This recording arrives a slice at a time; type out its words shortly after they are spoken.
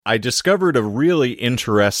I discovered a really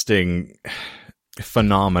interesting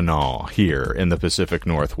phenomenon here in the Pacific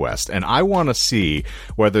Northwest, and I want to see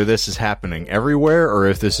whether this is happening everywhere or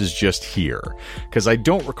if this is just here, because I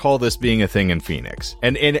don't recall this being a thing in Phoenix,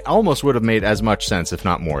 and it almost would have made as much sense, if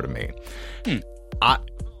not more, to me.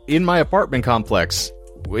 In my apartment complex,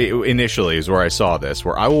 initially is where I saw this,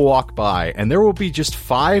 where I will walk by and there will be just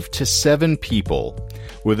 5 to 7 people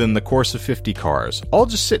within the course of 50 cars, all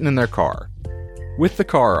just sitting in their car with the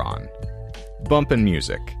car on, bumping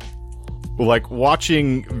music, like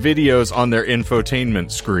watching videos on their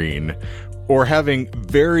infotainment screen, or having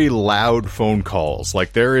very loud phone calls.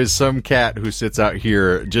 Like, there is some cat who sits out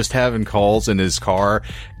here just having calls in his car,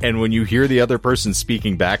 and when you hear the other person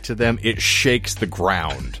speaking back to them, it shakes the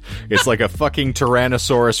ground. It's like a fucking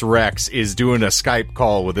Tyrannosaurus Rex is doing a Skype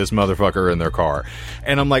call with this motherfucker in their car.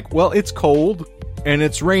 And I'm like, well, it's cold, and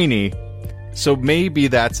it's rainy, so maybe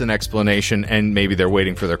that's an explanation, and maybe they're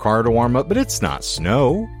waiting for their car to warm up, but it's not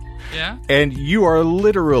snow. Yeah. And you are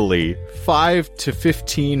literally 5 to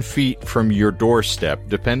 15 feet from your doorstep,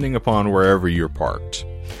 depending upon wherever you're parked.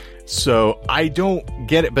 So I don't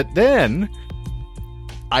get it. But then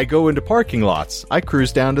I go into parking lots. I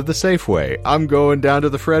cruise down to the Safeway. I'm going down to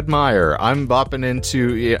the Fred Meyer. I'm bopping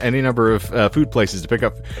into any number of food places to pick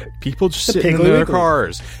up people just sitting in their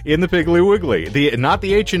cars in the Piggly Wiggly. Not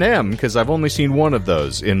the H&M, because I've only seen one of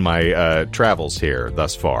those in my travels here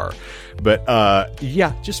thus far. But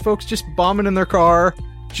yeah, just folks just bombing in their car,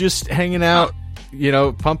 just hanging out,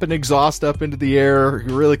 pumping exhaust up into the air,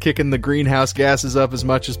 really kicking the greenhouse gases up as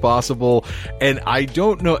much as possible. And I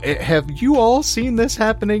don't know, have you all seen this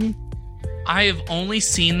happening? I have only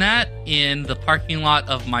seen that in the parking lot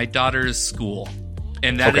of my daughter's school.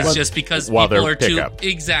 And that is just because people are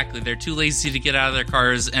they're too lazy to get out of their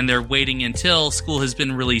cars, and they're waiting until school has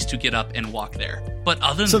been released to get up and walk there. But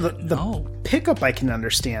other than the pickup I can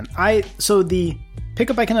understand. The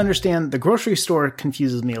pickup I can understand. The grocery store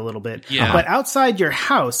confuses me a little bit. Yeah. But outside your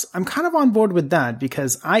house, I'm kind of on board with that,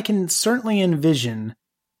 because I can certainly envision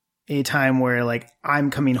a time where, like, I'm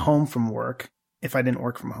coming home from work, if I didn't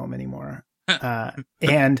work from home anymore.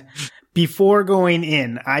 And before going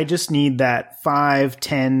in, I just need that 5,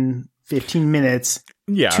 10, 15 minutes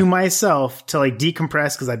to myself to, like,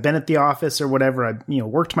 decompress, because I've been at the office or whatever. I've,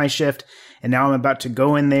 worked my shift, and now I'm about to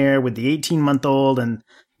go in there with the 18-month-old and,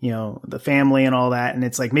 the family and all that. And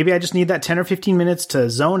it's like, maybe I just need that 10 or 15 minutes to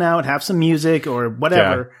zone out, have some music or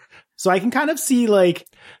whatever. Yeah. So I can kind of see, like,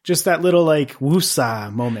 just that little, like,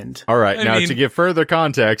 woosah moment. All right. To give further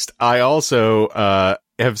context, I also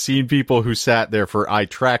have seen people who sat there I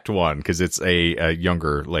tracked one because it's a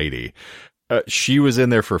younger lady. She was in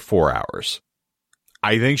there for 4 hours.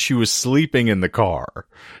 I think she was sleeping in the car.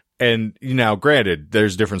 And now, granted,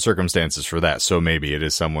 there's different circumstances for that. So maybe it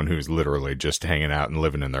is someone who's literally just hanging out and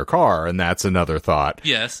living in their car. And that's another thought.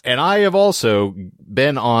 Yes. And I have also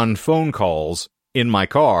been on phone calls in my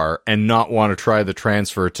car and not want to try the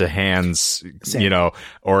transfer to hands,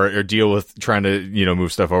 or deal with trying to,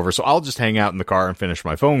 move stuff over. So I'll just hang out in the car and finish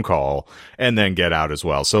my phone call and then get out as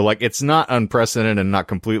well. So, like, it's not unprecedented and not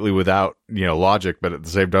completely without, logic, but at the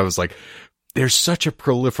same time, it's like, there's such a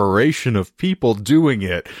proliferation of people doing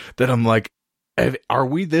it that I'm like, are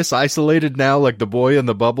we this isolated now? Like, the boy in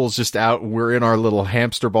the bubble's just out, we're in our little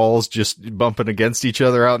hamster balls just bumping against each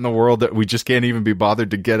other out in the world, that we just can't even be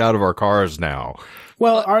bothered to get out of our cars now.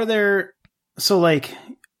 Well, I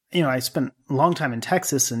spent a long time in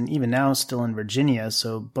Texas, and even now still in Virginia,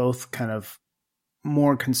 so both kind of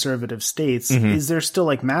more conservative states. Mm-hmm. Is there still,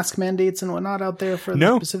 like, mask mandates and whatnot out there for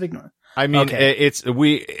the Pacific North? I mean, it's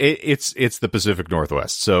the Pacific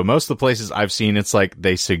Northwest. So most of the places I've seen, it's like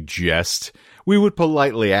they suggest we would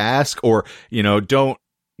politely ask, or, don't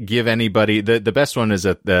give anybody. The best one is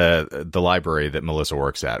at the library that Melissa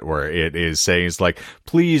works at, where it is saying, it's like,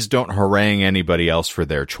 please don't harangue anybody else for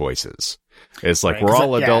their choices. It's like, we're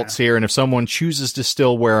all adults here, and if someone chooses to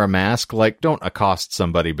still wear a mask, like, don't accost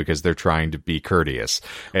somebody because they're trying to be courteous.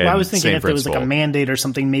 Well, I was thinking if there was, like, a mandate or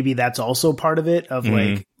something, maybe that's also part of it, of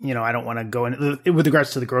like, I don't want to go in with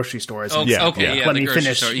regards to the grocery stores. Let me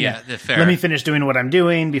finish. Fair. Let me finish doing what I'm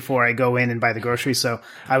doing before I go in and buy the groceries. So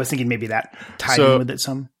I was thinking maybe that tied in with it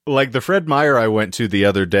some. Like the Fred Meyer I went to the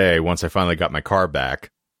other day, once I finally got my car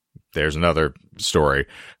back, there's another story.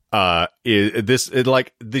 Like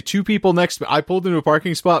the two people next to me, I pulled into a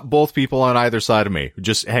parking spot, both people on either side of me,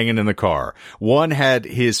 just hanging in the car. One had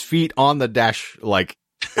his feet on the dash, like,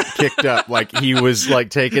 kicked up, like he was, like,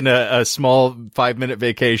 taking a small 5-minute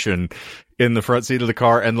vacation in the front seat of the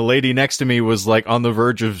car, and the lady next to me was, like, on the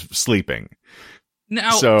verge of sleeping.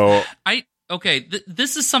 Now,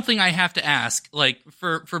 this is something I have to ask, like,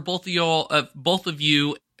 for both of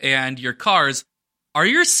you and your cars, are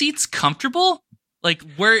your seats comfortable? Like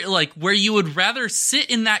where you would rather sit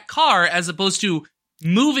in that car as opposed to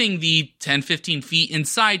moving the 10, 15 feet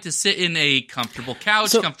inside to sit in a comfortable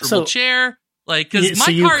couch, comfortable chair? Like, because my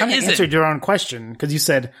car isn't. You answered your own question because you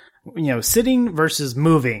said, sitting versus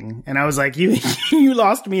moving, and I was like, you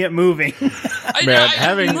lost me at moving.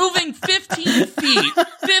 Moving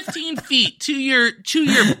 15 feet to your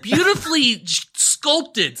beautifully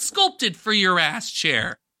sculpted for your ass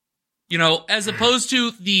chair, as opposed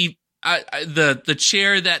to the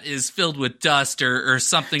chair that is filled with dust or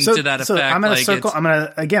something to that effect. So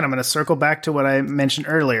I'm gonna circle back to what I mentioned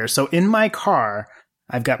earlier. So in my car,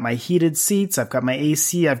 I've got my heated seats, I've got my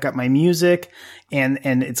AC, I've got my music, and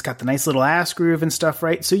it's got the nice little ass groove and stuff,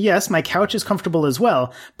 right? So yes, my couch is comfortable as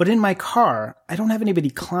well, but in my car, I don't have anybody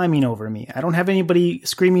climbing over me. I don't have anybody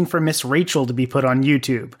screaming for Miss Rachel to be put on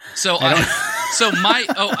YouTube. I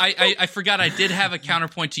forgot I did have a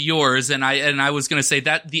counterpoint to yours, and I was going to say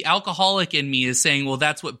that the alcoholic in me is saying, well,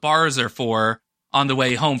 that's what bars are for on the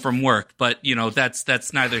way home from work, but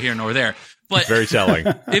that's neither here nor there. But very telling.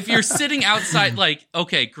 If you're sitting outside, like,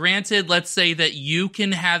 okay, granted, let's say that you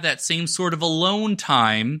can have that same sort of alone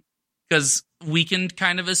time, because we can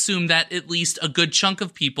kind of assume that at least a good chunk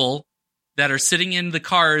of people that are sitting in the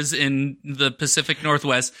cars in the Pacific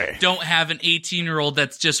Northwest don't have an 18-year-old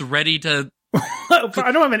that's just ready to... I don't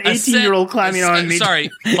have an 18-year-old climbing on me.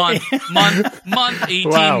 Sorry, month,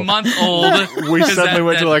 18-month-old. We suddenly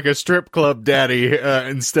went to like a strip club daddy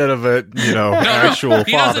instead of a actual father.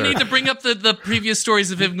 He doesn't need to bring up the previous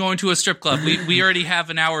stories of him going to a strip club. We already have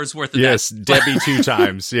an hour's worth of yes, that. Debbie 2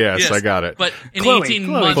 times. Yes, I got it. But in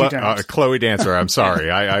 18-month... Chloe Dancer, I'm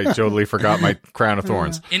sorry. I totally forgot my crown of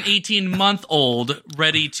thorns. An 18-month-old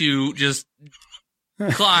ready to just...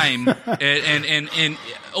 climb and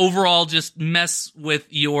overall just mess with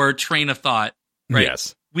your train of thought, right?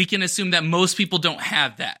 Yes. We can assume that most people don't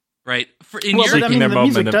have that, right? The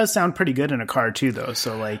music does sound pretty good in a car too, though.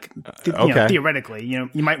 So, like, theoretically, you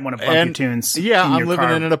might want to bump your tunes. Yeah, I'm living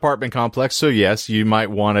in an apartment complex, so yes, you might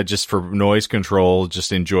want to just for noise control,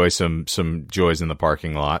 just enjoy some joys in the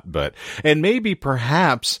parking lot. And maybe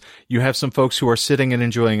perhaps you have some folks who are sitting and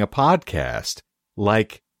enjoying a podcast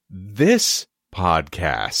like this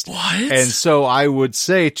podcast. What? And so I would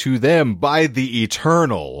say to them, by the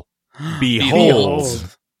eternal,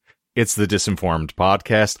 behold. It's the Disinformed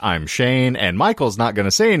Podcast. I'm Shane, and Michael's not going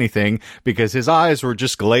to say anything because his eyes were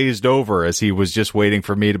just glazed over as he was just waiting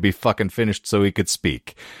for me to be fucking finished so he could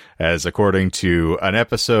speak, as according to an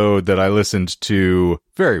episode that I listened to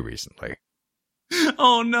very recently.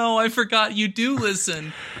 Oh no, I forgot you do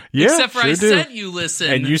listen. Yeah, except for sure I do. said you listen.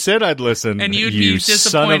 And you said I'd listen. And you'd you be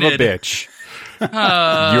disappointed. Son of a bitch. Your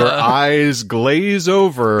eyes glaze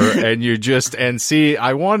over and see,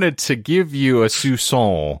 I wanted to give you a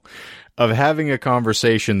soupçon of having a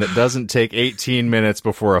conversation that doesn't take 18 minutes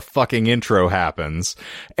before a fucking intro happens,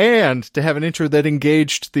 and to have an intro that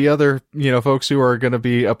engaged the other, folks who are going to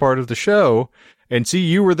be a part of the show. And see,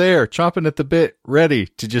 you were there, chomping at the bit, ready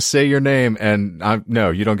to just say your name, and no,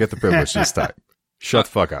 you don't get the privilege this time. Shut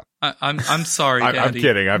the fuck up. I'm sorry, Daddy. I'm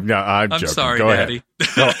kidding. I'm joking. Sorry, Go Daddy.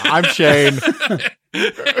 Ahead. No, I'm Shane.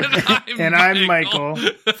 and I'm Michael.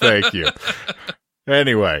 Thank you.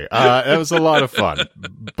 Anyway, that was a lot of fun.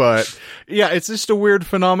 But yeah, it's just a weird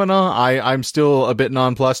phenomena. I'm still a bit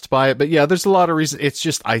nonplussed by it. But yeah, there's a lot of reasons. It's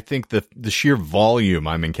just, I think the sheer volume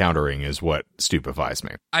I'm encountering is what stupefies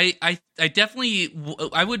me. I definitely,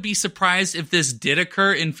 I would be surprised if this did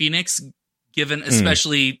occur in Phoenix, given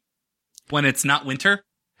especially when it's not winter.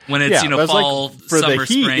 When it's, fall, like, for summer, the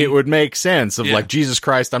heat, spring. It would make sense of like, Jesus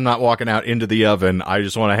Christ, I'm not walking out into the oven. I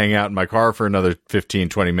just want to hang out in my car for another 15,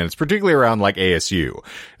 20 minutes, particularly around like ASU.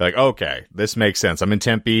 Like, okay, this makes sense. I'm in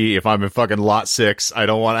Tempe. If I'm in fucking lot 6, I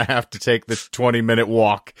don't want to have to take the 20-minute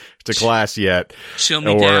walk to class yet. Chill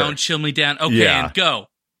me down. Okay, and go.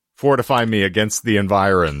 Fortify me against the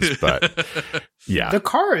environs, but yeah. The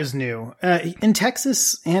car is new. In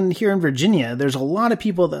Texas and here in Virginia, there's a lot of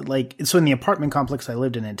people that so in the apartment complex I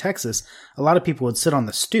lived in Texas, a lot of people would sit on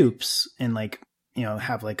the stoops and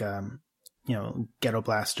have Ghetto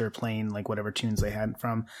Blaster playing like whatever tunes they had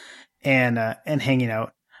from and hanging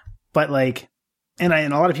out. But and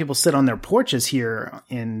a lot of people sit on their porches here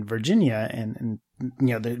in Virginia and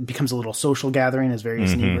there becomes a little social gathering as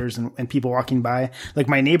various neighbors and people walking by. Like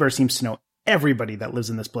my neighbor seems to know everybody that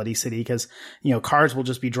lives in this bloody city because, cars will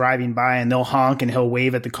just be driving by and they'll honk and he'll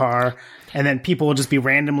wave at the car. And then people will just be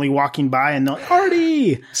randomly walking by and they'll,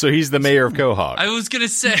 Artie! So he's the mayor of Quahog. I was going to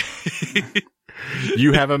say...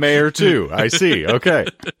 You have a mayor too. I see. Okay.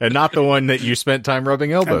 And not the one that you spent time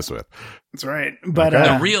rubbing elbows with. That's right. But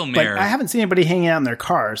the real mayor. But I haven't seen anybody hanging out in their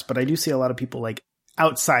cars, but I do see a lot of people like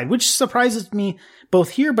outside, which surprises me both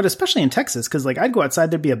here, but especially in Texas. Cause like I'd go outside,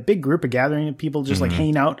 there'd be a big group of gathering of people just like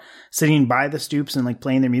hanging out, sitting by the stoops and like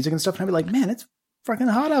playing their music and stuff. And I'd be like, man, it's fucking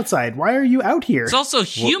hot outside. Why are you out here? It's also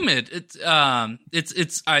humid. I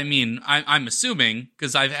mean, I'm assuming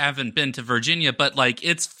because I haven't been to Virginia, but like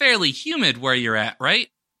it's fairly humid where you're at, right?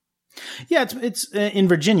 Yeah, it's in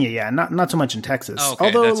Virginia. Yeah, not so much in Texas. Oh, okay,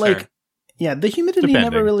 although, that's like, fair. Yeah, the humidity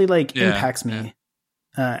never really like Yeah, impacts me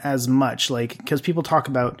as much. Like, because people talk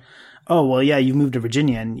about, oh, well, yeah, you moved to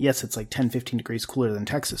Virginia, and yes, it's like 10, 15 degrees cooler than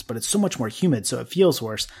Texas, but it's so much more humid, so it feels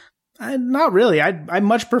worse. Not really. I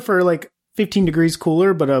much prefer like 15 degrees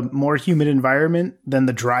cooler, but a more humid environment than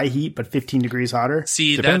the dry heat, but 15 degrees hotter.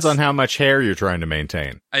 See, depends on how much hair you're trying to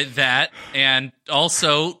maintain. That, and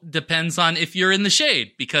also depends on if you're in the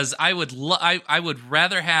shade, because I would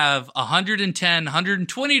rather have 110,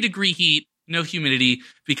 120 degree heat, no humidity,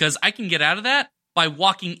 because I can get out of that by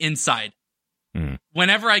walking inside.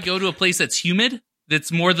 Whenever I go to a place that's humid,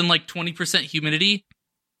 that's more than like 20% humidity,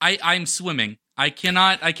 I'm swimming. I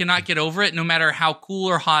cannot get over it, no matter how cool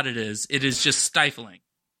or hot it is. It is just stifling.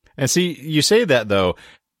 And see, you say that though.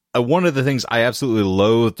 One of the things I absolutely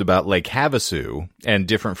loathed about Lake Havasu, and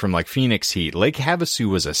different from like Phoenix heat, Lake Havasu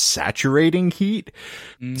was a saturating heat.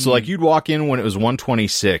 So like you'd walk in when it was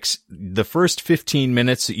 126, the first 15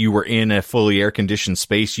 minutes that you were in a fully air conditioned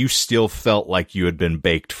space, you still felt like you had been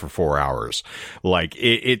baked for 4 hours. Like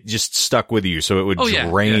it just stuck with you. So it would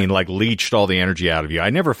drain, like leached all the energy out of you. I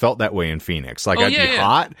never felt that way in Phoenix. Like I'd be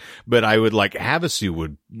hot, but I would like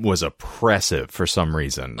Havasu was oppressive for some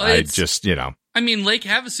reason. I just, I mean, Lake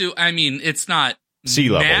Havasu, it's not sea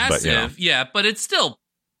level, massive, but it's still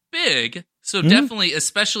big. So definitely,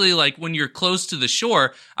 especially like when you're close to the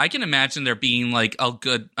shore, I can imagine there being like a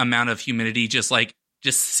good amount of humidity just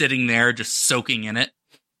sitting there, just soaking in it.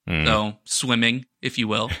 So swimming, if you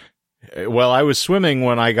will. Well, I was swimming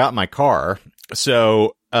when I got my car.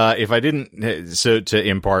 So if I didn't, so to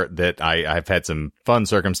impart that I've had some fun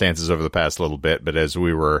circumstances over the past little bit, but as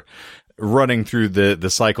we were running through the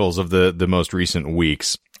cycles of the most recent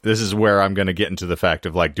weeks, this is where I'm going to get into the fact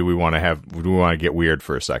of like, do we want to get weird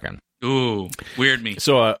for a second? Ooh, weird me.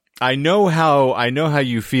 So I know how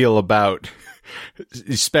you feel about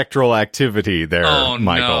spectral activity there,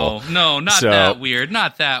 Michael. No, not that weird.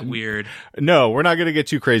 Not that weird. No, we're not going to get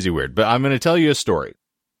too crazy weird, but I'm going to tell you a story.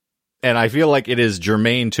 And I feel like it is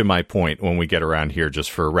germane to my point when we get around here, just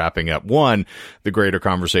for wrapping up the greater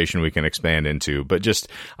conversation we can expand into. But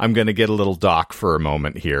I'm going to get a little doc for a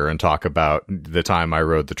moment here and talk about the time I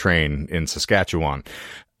rode the train in Saskatchewan.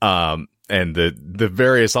 And the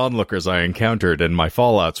various onlookers I encountered and my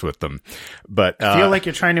fallouts with them. But I feel like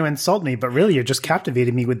you're trying to insult me, but really you're just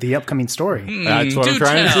captivating me with the upcoming story. That's what I'm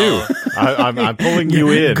trying to do. I'm pulling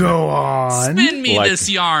you in. Go on. Spin me this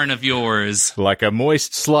yarn of yours. Like a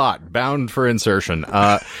moist slot bound for insertion.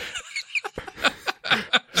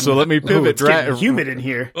 So let me pivot. It's getting humid in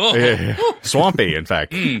here. Swampy, in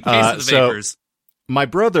fact. Case of the vapors. My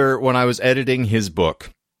brother, when I was editing his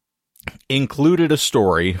book, included a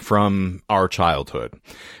story from our childhood,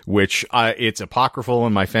 which it's apocryphal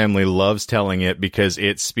and my family loves telling it because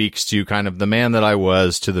it speaks to kind of the man that I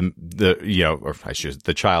was to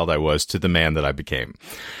the child I was to the man that I became.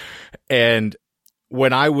 And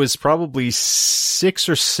when I was probably 6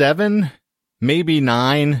 or 7, maybe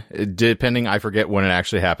 9, depending, I forget when it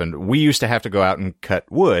actually happened, we used to have to go out and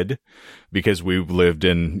cut wood because we lived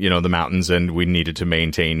in, the mountains and we needed to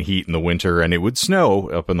maintain heat in the winter and it would snow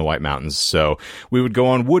up in the White Mountains. So we would go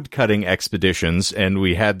on wood cutting expeditions and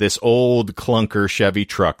we had this old clunker Chevy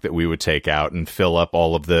truck that we would take out and fill up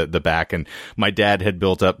all of the back. And my dad had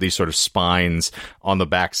built up these sort of spines on the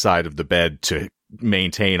back side of the bed to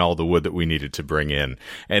maintain all the wood that we needed to bring in.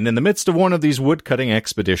 And in the midst of one of these wood cutting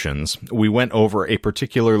expeditions, we went over a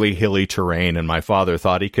particularly hilly terrain and my father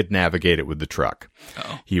thought he could navigate it with the truck.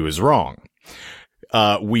 Uh-oh. He was wrong.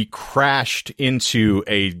 We crashed into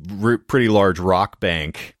a pretty large rock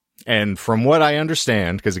bank. And from what I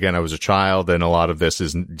understand, because again, I was a child and a lot of this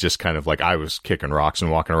is just kind of like I was kicking rocks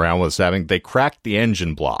and walking around with having, they cracked the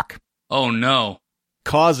engine block. Oh no.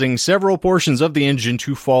 Causing several portions of the engine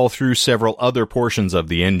to fall through several other portions of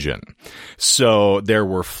the engine. So there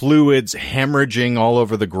were fluids hemorrhaging all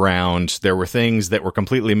over the ground. There were things that were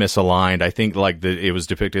completely misaligned. I think like it was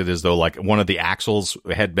depicted as though like one of the axles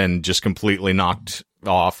had been just completely knocked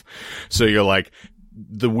off. So you're like,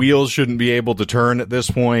 the wheels shouldn't be able to turn at this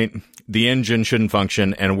point. The engine shouldn't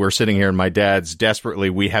function. And we're sitting here and my dad's desperately,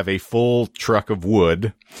 we have a full truck of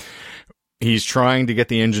wood. He's trying to get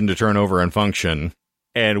the engine to turn over and function.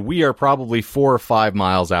 And we are probably 4 or 5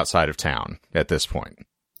 miles outside of town at this point.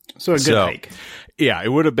 So a good hike. Yeah, it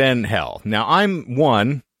would have been hell. Now, I'm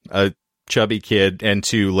 1, a chubby kid, and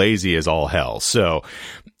 2, lazy as all hell. So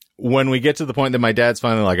when we get to the point that my dad's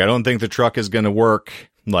finally like, I don't think the truck is going to work.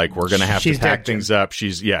 Like, we're going to have to pack things up.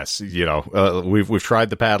 We've tried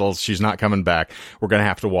the paddles. She's not coming back. We're going to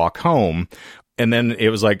have to walk home. And then it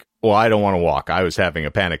was like, well, I don't want to walk. I was having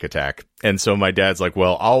a panic attack. And so my dad's like,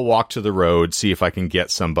 well, I'll walk to the road, see if I can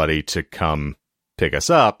get somebody to come pick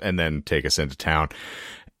us up and then take us into town.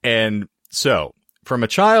 And so from a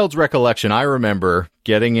child's recollection, I remember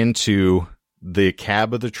getting into the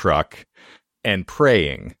cab of the truck and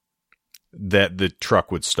praying that the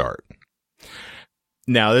truck would start.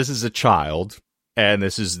 Now, this is a child, and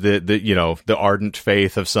this is the ardent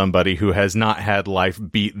faith of somebody who has not had life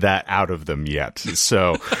beat that out of them yet.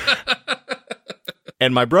 So,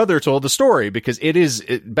 and my brother told the story because it is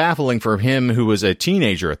baffling for him, who was a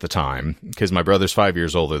teenager at the time, because my brother's 5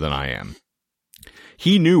 years older than I am.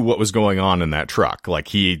 He knew what was going on in that truck. Like,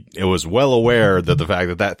 he was well aware that the fact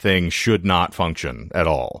that that thing should not function at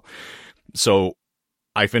all. So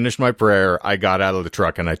I finished my prayer, I got out of the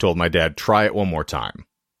truck, and I told my dad, try it one more time.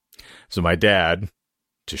 So my dad,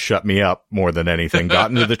 to shut me up more than anything, got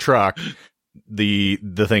into the truck. The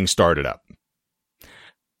thing started up.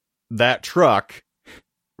 That truck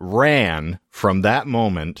ran from that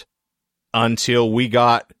moment until we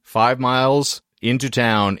got 5 miles into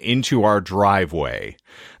town, into our driveway.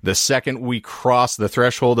 The second we crossed the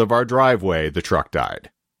threshold of our driveway, the truck died.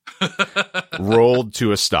 Rolled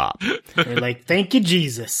to a stop. They're like, thank you,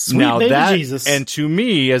 Jesus. Sweet baby Jesus. And to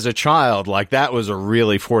me, as a child, like, that was a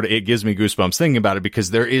really it gives me goosebumps thinking about it,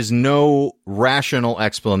 because there is no rational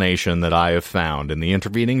explanation that I have found in the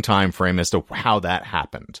intervening time frame as to how that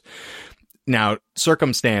happened. Now,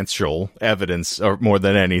 circumstantial evidence, or more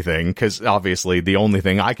than anything, because obviously the only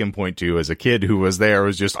thing I can point to as a kid who was there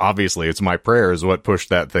was just, obviously, it's my prayers what pushed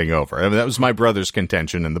that thing over. I mean, that was my brother's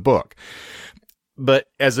contention in the book. But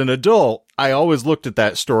as an adult, I always looked at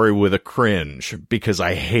that story with a cringe, because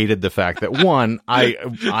I hated the fact that, one,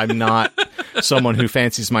 I'm not someone who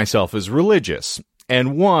fancies myself as religious.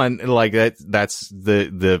 And one, like, that's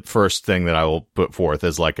the first thing that I will put forth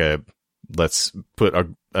as like let's put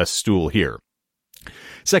a stool here.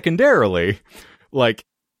 Secondarily, like,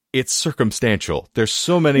 it's circumstantial. There's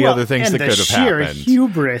so many other things that could have happened. And the sheer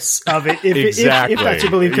hubris of it, if that's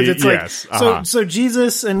your belief, because it's so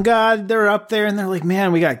Jesus and God, they're up there and they're like,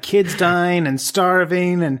 man, we got kids dying and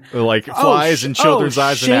starving and like flies in children's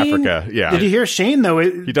eyes Shane, in Africa. Yeah. Did you hear Shane though?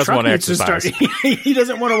 He doesn't want to exercise. He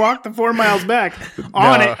doesn't want to walk the 4 miles back.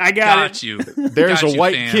 I got you. There's a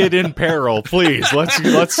white kid in peril. Please,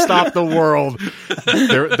 let's stop the world.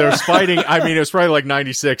 There's fighting. I mean, it was probably like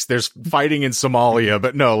 96. There's fighting in Somalia,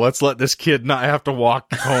 but no. Let's let this kid not have to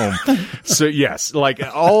walk home. So yes, like,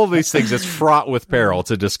 all of these things, it's fraught with peril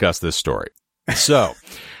to discuss this story. So,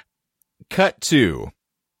 cut to,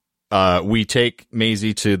 we take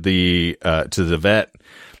Maisie to the vet.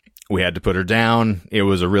 We had to put her down. It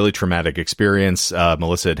was a really traumatic experience.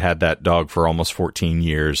 Melissa had that dog for almost 14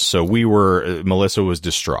 years. So Melissa was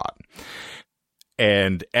distraught.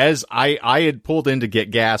 And as I had pulled in to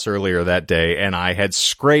get gas earlier that day, and I had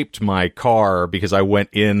scraped my car because I went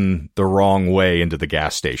in the wrong way into the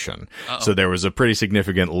gas station. Uh-oh. So there was a pretty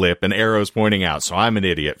significant lip and arrows pointing out. So I'm an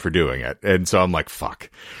idiot for doing it. And so I'm like,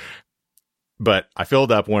 fuck. But I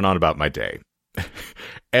filled up, went on about my day.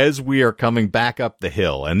 As we are coming back up the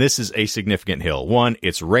hill, and this is a significant hill. One,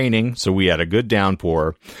 it's raining, so we had a good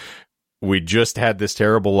downpour. We just had this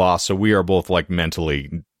terrible loss, so we are both like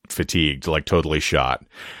mentally fatigued, like totally shot.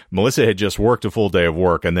 Melissa had just worked a full day of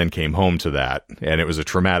work and then came home to that, and it was a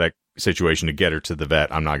traumatic situation to get her to the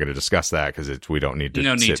vet. I'm not going to discuss that because we don't need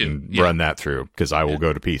to run that through, because I will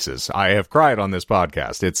go to pieces. I have cried on this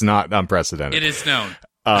podcast. It's not unprecedented. It is known.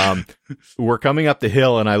 We're coming up the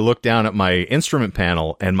hill, and I look down at my instrument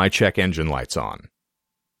panel, and my check engine light's on.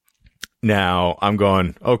 Now I'm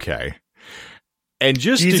going, okay. And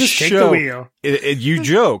just Jesus, to show, take the wheel. You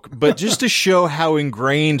joke, but just to show how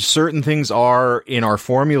ingrained certain things are in our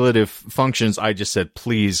formulative functions, I just said,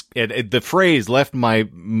 please, the phrase left my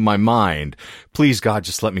mind, please God,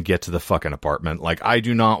 just let me get to the fucking apartment. Like, I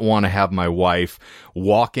do not want to have my wife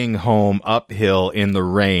walking home uphill in the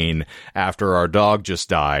rain after our dog just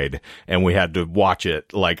died and we had to watch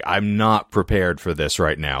it. Like, I'm not prepared for this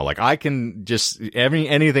right now. Like, I can just,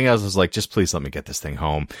 anything else is like, just please let me get this thing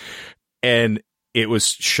home. And it was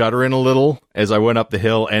shuddering a little as I went up the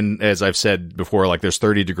hill. And as I've said before, like, there's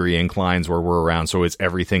 30-degree inclines where we're around. So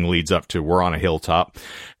everything leads up to, we're on a hilltop.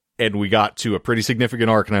 And we got to a pretty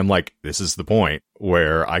significant arc, and I'm like, this is the point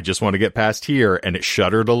where I just want to get past here. And it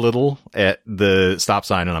shuddered a little at the stop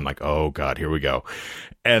sign, and I'm like, oh, God, here we go.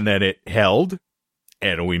 And then it held,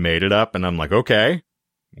 and we made it up, and I'm like, okay,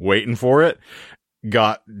 waiting for it.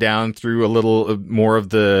 Got down through a little more of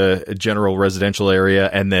the general residential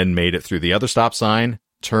area, and then made it through the other stop sign,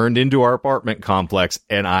 turned into our apartment complex,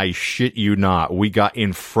 and I shit you not, we got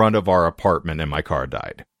in front of our apartment, and my car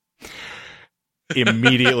died.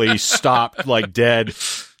 Immediately stopped like dead.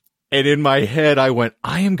 And in my head, I went,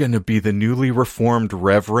 I am going to be the newly reformed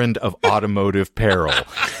reverend of automotive peril.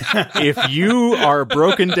 If you are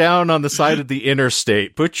broken down on the side of the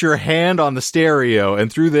interstate, put your hand on the stereo, and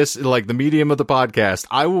through this, like the medium of the podcast,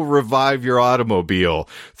 I will revive your automobile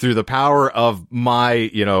through the power of my,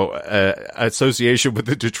 association with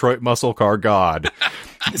the Detroit muscle car god.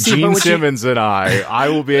 Gene Simmons and I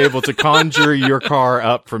will be able to conjure your car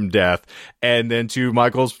up from death. And then to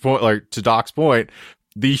Michael's point, like to Doc's point,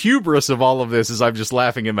 the hubris of all of this is I'm just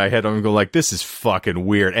laughing in my head. I'm going like, this is fucking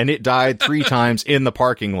weird. And it died 3 times in the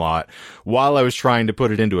parking lot while I was trying to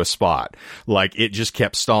put it into a spot. Like, it just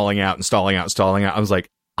kept stalling out and stalling out and stalling out. I was like,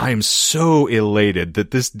 I am so elated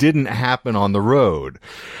that this didn't happen on the road.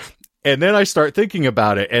 And then I start thinking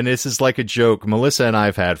about it, and this is like a joke Melissa and I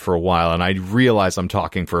have had for a while, and I realize I'm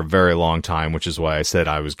talking for a very long time, which is why I said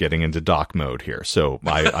I was getting into doc mode here. So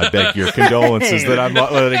I beg your condolences that I'm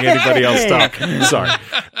not letting anybody else talk. Sorry.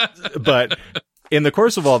 But in the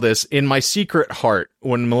course of all this, in my secret heart,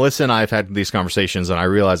 when Melissa and I have had these conversations, and I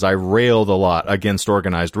realize I railed a lot against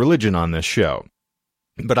organized religion on this show,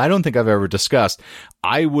 but I don't think I've ever discussed,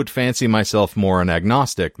 I would fancy myself more an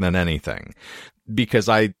agnostic than anything, because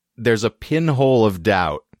there's a pinhole of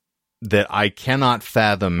doubt that I cannot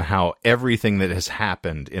fathom how everything that has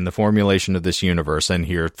happened in the formulation of this universe, and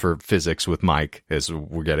here for physics with Mike, as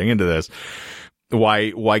we're getting into this,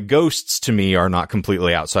 why ghosts to me are not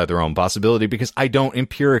completely outside their own possibility, because I don't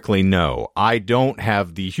empirically know. I don't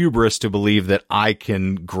have the hubris to believe that I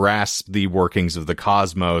can grasp the workings of the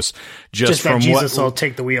cosmos just from that Jesus will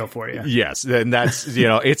take the wheel for you. Yes, and that's,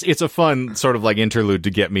 it's a fun sort of like interlude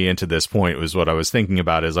to get me into this point, was what I was thinking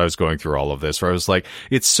about as I was going through all of this, where I was like,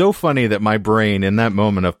 it's so funny that my brain in that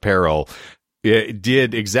moment of peril, it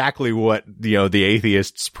did exactly what, the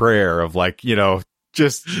atheist's prayer of like,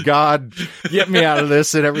 just, God, get me out of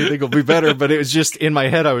this and everything will be better. But it was just, in my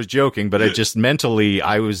head, I was joking, but it just mentally,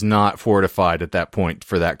 I was not fortified at that point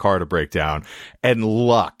for that car to break down. And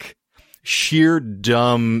luck, sheer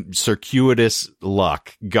dumb, circuitous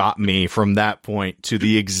luck got me from that point to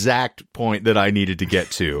the exact point that I needed to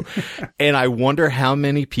get to. And I wonder how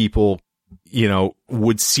many people,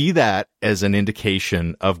 would see that as an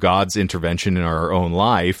indication of God's intervention in our own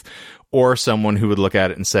life, or someone who would look at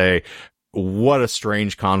it and say, what a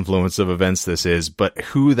strange confluence of events this is, but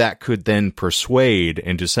who that could then persuade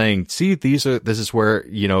into saying, see, this is where,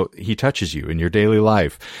 he touches you in your daily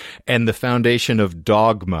life. And the foundation of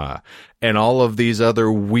dogma and all of these other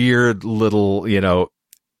weird little,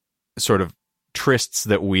 sort of trysts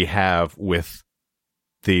that we have with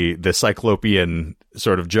the cyclopean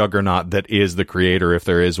sort of juggernaut that is the creator, if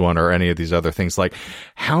there is one, or any of these other things. Like,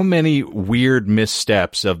 how many weird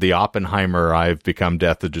missteps of the Oppenheimer I've become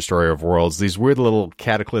death, the destroyer of worlds, these weird little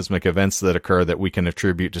cataclysmic events that occur that we can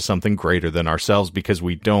attribute to something greater than ourselves, because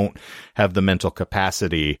we don't have the mental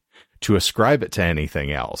capacity to ascribe it to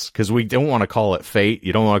anything else. Because we don't want to call it fate.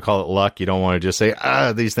 You don't want to call it luck. You don't want to just say,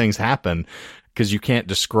 these things happen, because you can't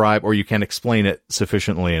describe or you can't explain it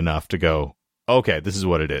sufficiently enough to go, okay, this is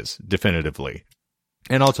what it is, definitively.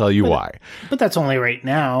 And I'll tell you why. But that's only right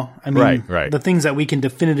now. I mean, right. The things that we can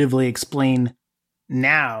definitively explain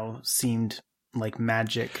now seemed like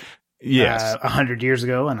magic. Yes. 100 years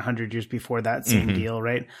ago and 100 years before that, same deal,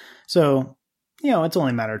 right? So, it's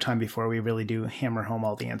only a matter of time before we really do hammer home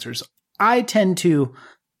all the answers. I tend to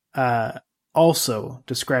also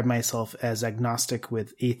describe myself as agnostic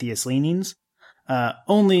with atheist leanings.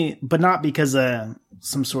 But not because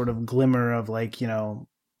some sort of glimmer of like,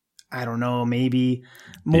 I don't know, maybe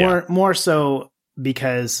more so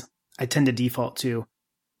because I tend to default to,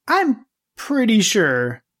 I'm pretty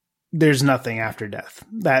sure there's nothing after death,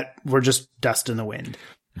 that we're just dust in the wind.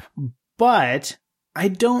 But I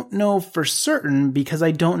don't know for certain, because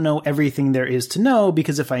I don't know everything there is to know,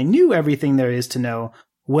 because if I knew everything there is to know,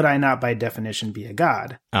 would I not by definition be a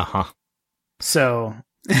god? So...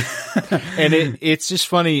 And it's just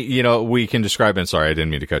funny, we can describe it. Sorry, I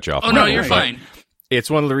didn't mean to cut you off. Oh, no, you're fine. It's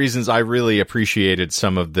one of the reasons I really appreciated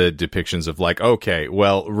some of the depictions of like, okay,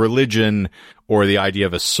 well, religion or the idea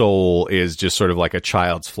of a soul is just sort of like a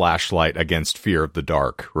child's flashlight against fear of the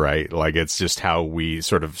dark, right? Like it's just how we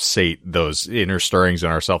sort of sate those inner stirrings in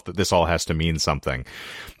ourselves that this all has to mean something.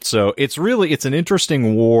 So it's an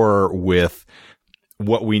interesting war with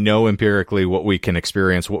what we know empirically, what we can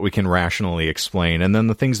experience, what we can rationally explain, and then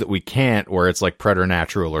the things that we can't, where it's like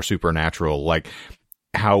preternatural or supernatural, like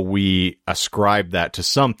how we ascribe that to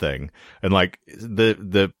something. And like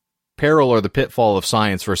the peril or the pitfall of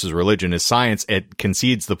science versus religion is science, it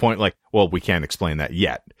concedes the point like, well, we can't explain that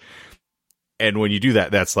yet. And when you do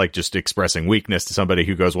that, that's like just expressing weakness to somebody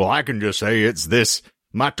who goes, well, I can just say it's this.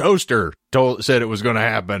 My toaster said it was going to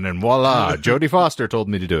happen, and voila, Jodie Foster told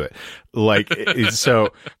me to do it. Like,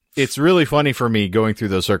 so it's really funny for me going through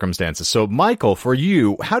those circumstances. So, Michael, for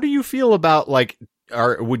you, how do you feel about, like,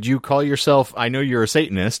 would you call yourself, I know you're a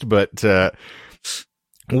Satanist, but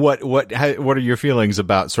what are your feelings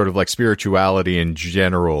about sort of like spirituality in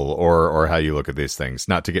general, or how you look at these things?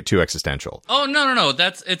 Not to get too existential. Oh, no.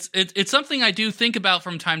 It's something I do think about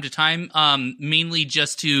from time to time, mainly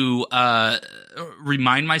just to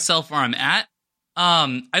remind myself where I'm at.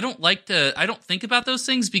 I don't think about those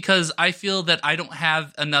things because I feel that I don't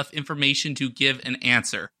have enough information to give an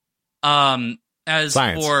answer. As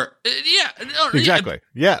Science. For exactly.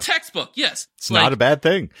 Yeah. Textbook, yes. It's not a bad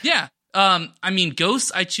thing. Yeah. I mean,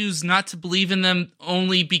 ghosts, I choose not to believe in them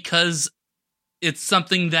only because it's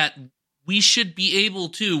something that we should be able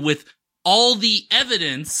to, with all the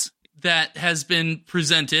evidence that has been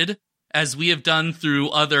presented, as we have done through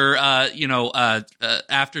other,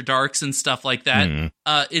 After Darks and stuff like that.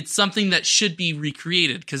 It's something that should be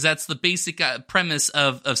recreated, because that's the basic premise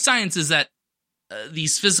of science, is that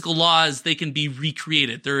these physical laws, they can be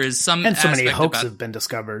recreated. There is some and so many aspect hoaxes about, have been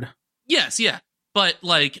discovered. Yes, yeah. But,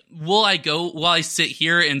 like, will I sit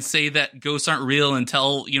here and say that ghosts aren't real and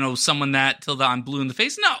tell, someone that till I'm blue in the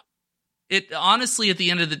face? No. It honestly, at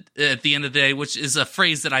the end of the day, which is a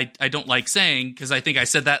phrase that I don't like saying, because I think I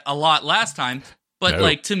said that a lot last time. But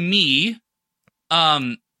like, to me,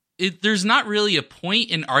 there's not really a point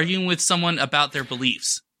in arguing with someone about their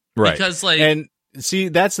beliefs. Right. Because like, and see,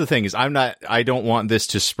 that's the thing is I don't want this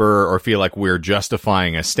to spur or feel like we're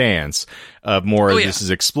justifying a stance of more. This is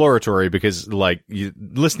exploratory, because like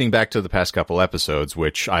listening back to the past couple episodes,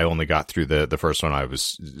 which I only got through the first one, I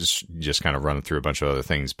was just kind of running through a bunch of other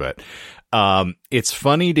things, but it's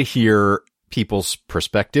funny to hear people's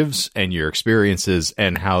perspectives and your experiences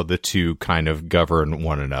and how the two kind of govern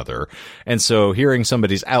one another. And so hearing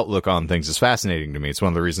somebody's outlook on things is fascinating to me. It's one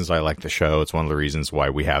of the reasons I like the show. It's one of the reasons why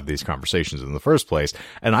we have these conversations in the first place.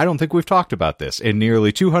 And I don't think we've talked about this in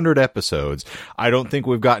nearly 200 episodes. I don't think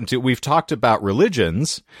we've we've talked about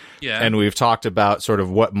religions. Yeah. And we've talked about sort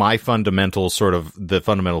of what my fundamental the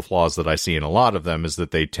fundamental flaws that I see in a lot of them is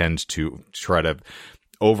that they tend to try to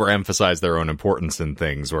overemphasize their own importance in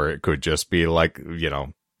things, where it could just be like,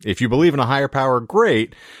 if you believe in a higher power,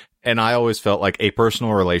 great. And I always felt like a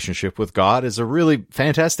personal relationship with God is a really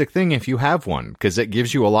fantastic thing if you have one, because it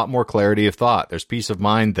gives you a lot more clarity of thought. There's peace of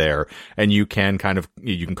mind there, and you can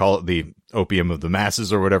call it the opium of the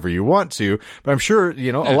masses or whatever you want to. But I'm sure,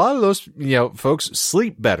 a lot of those, folks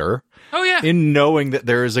sleep better. Oh, yeah. In knowing that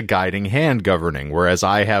there is a guiding hand governing, whereas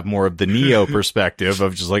I have more of the Neo perspective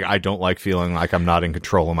of just like, I don't like feeling like I'm not in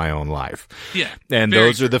control of my own life. Yeah. And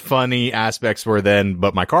those are the funny aspects where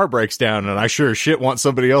but my car breaks down and I sure as shit want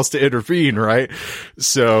somebody else to intervene, right?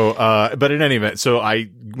 So, but in any event, so I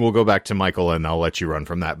will go back to Michael and I'll let you run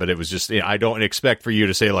from that. But it was just, I don't expect for you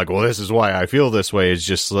to say like, well, this is why I feel this way. It's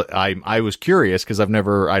just, I was curious because I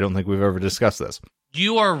don't think we've ever discussed this.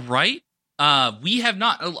 You are right. We have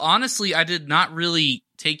not, honestly, I did not really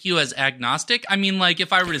take you as agnostic. I mean, like,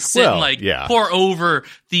 if I were to sit and pour over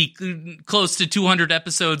the close to 200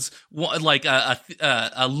 episodes, like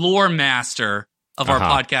a lore master of our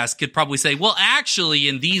podcast could probably say, well, actually,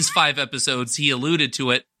 in these 5 episodes, he alluded to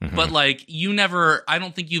it, but like, I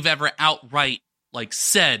don't think you've ever outright like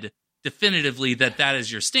said definitively that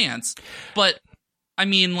is your stance. But I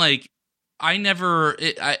mean, like,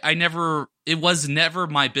 it was never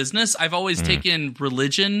my business. I've always taken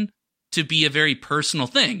religion to be a very personal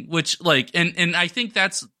thing, which like, and I think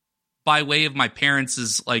that's by way of my parents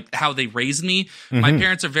is like how they raised me. My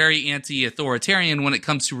parents are very anti-authoritarian when it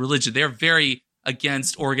comes to religion. They're very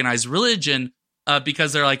against organized religion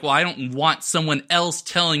because they're like, well, I don't want someone else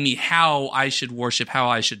telling me how I should worship, how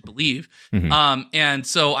I should believe. And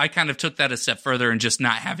so I kind of took that a step further and just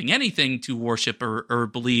not having anything to worship or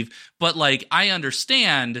believe. But like, I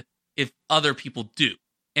understand if other people do.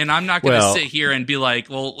 And I'm not going to sit here and be like,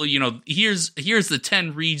 well, you know, here's the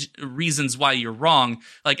 10 reasons why you're wrong.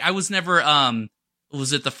 Like, I was never,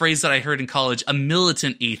 was it the phrase that I heard in college, a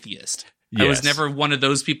militant atheist? Yes. I was never one of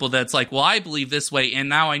those people that's like, well, I believe this way, and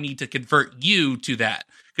now I need to convert you to that.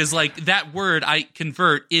 Because, like, that word, I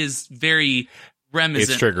convert, is very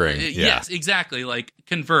reminiscent. It's triggering. Yeah. Yes, exactly. Like,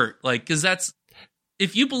 convert. Like, because that's,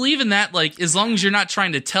 if you believe in that, like, as long as you're not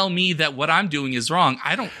trying to tell me that what I'm doing is wrong,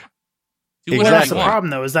 I don't do what that's the problem,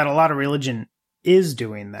 though, is that a lot of religion is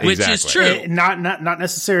doing that. Which is true. Not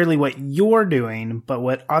necessarily what you're doing, but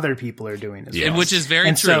what other people are doing as well. Which is very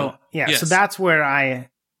true. So, so that's where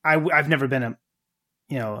I've never been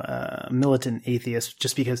a militant atheist,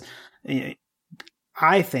 just because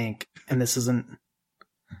I think, and this isn't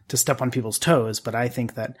to step on people's toes, but I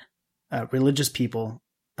think that religious people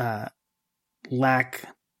lack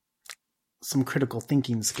some critical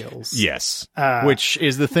thinking skills. Yes. Which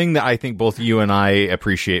is the thing that I think both you and I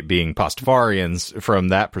appreciate being Pastafarians from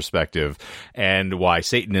that perspective, and why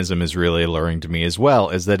Satanism is really alluring to me as well,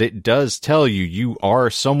 is that it does tell you are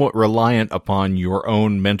somewhat reliant upon your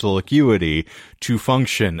own mental acuity to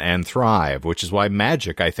function and thrive, which is why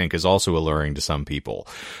magic, I think, is also alluring to some people,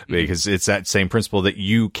 because it's that same principle that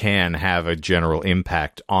you can have a general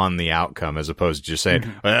impact on the outcome, as opposed to just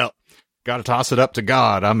saying, well, got to toss it up to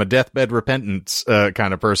God. I'm a deathbed repentance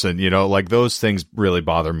kind of person, you know, like those things really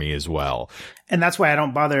bother me as well. And that's why I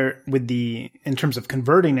don't bother with in terms of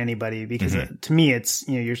converting anybody, because to me, it's,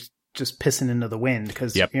 you know, you're just pissing into the wind,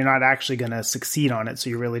 because you're not actually going to succeed on it.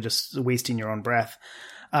 So you're really just wasting your own breath.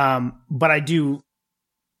 But I do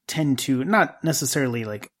tend to not necessarily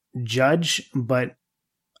like judge, but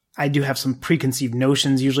I do have some preconceived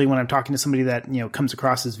notions usually when I'm talking to somebody that, you know, comes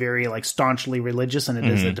across as very like staunchly religious, and it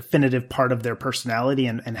is a definitive part of their personality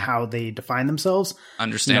and how they define themselves.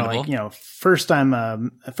 Understandable. You know, first I'm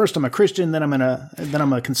a Christian, then I'm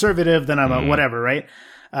a conservative, then I'm a whatever, right?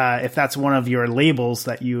 If that's one of your labels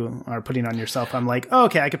that you are putting on yourself, I'm like, oh,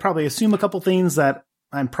 okay, I could probably assume a couple things that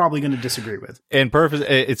I'm probably going to disagree with. And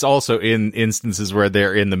it's also in instances where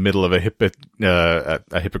they're in the middle of a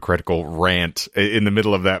hypocritical rant in the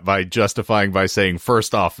middle of that, by justifying by saying,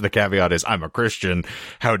 first off, the caveat is, I'm a Christian.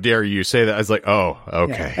 How dare you say that? I was like, oh,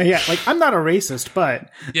 okay. Yeah, like, I'm not a racist, but.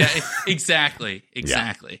 Yeah, exactly.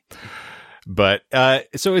 Yeah. But,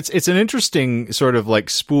 so it's an interesting sort of like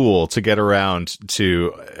spool to get around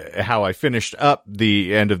to how I finished up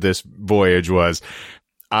the end of this voyage was,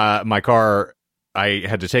 my car, I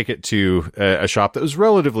had to take it to a shop that was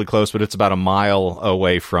relatively close, but it's about a mile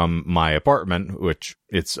away from my apartment, which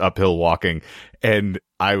it's uphill walking, and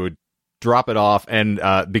I would drop it off. And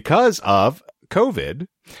because of COVID,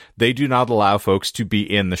 they do not allow folks to be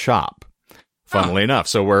in the shop, funnily enough.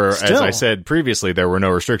 So as I said previously, there were no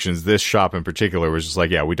restrictions. This shop in particular was just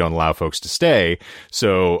like, yeah, we don't allow folks to stay.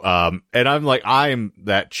 So, and I'm like, I'm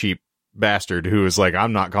that cheap bastard who is like,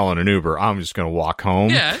 I'm not calling an Uber. I'm just going to walk home.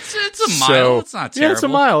 Yeah, it's a mile. It's not terrible. Yeah, it's a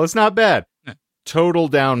mile. It's not bad. Total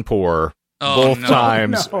downpour both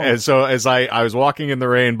times. No. And so as I was walking in the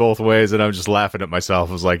rain both ways, and I'm just laughing at myself.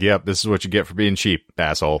 I was like, yep, this is what you get for being cheap,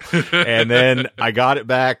 asshole. And then I got it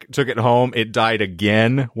back, took it home. It died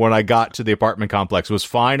again when I got to the apartment complex. It was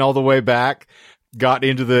fine all the way back. Got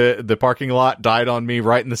into the parking lot, died on me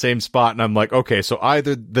right in the same spot. And I'm like, okay, so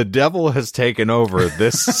either the devil has taken over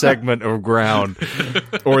this segment of ground,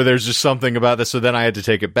 or there's just something about this. So then I had to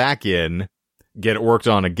take it back in, get it worked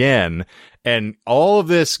on again. And all of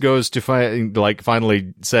this goes to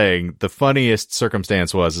finally saying the funniest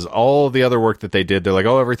circumstance is all the other work that they did. They're like,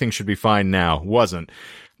 oh, everything should be fine now. Wasn't.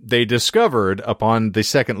 They discovered upon the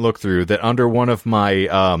second look through that under one of my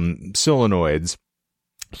solenoids,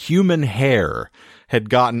 human hair had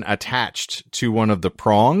gotten attached to one of the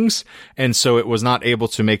prongs, and so it was not able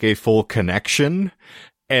to make a full connection.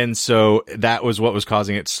 And so that was what was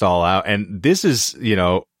causing it to stall out. And this is, you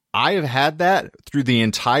know, I have had that through the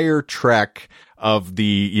entire trek of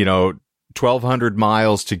the, 1,200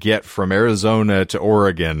 miles to get from Arizona to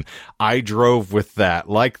Oregon. I drove with that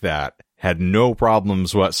like that. Had no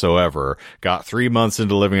problems whatsoever. Got 3 months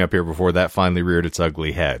into living up here before that finally reared its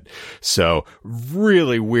ugly head. So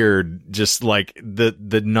really weird, just like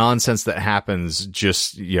the nonsense that happens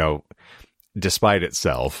just, despite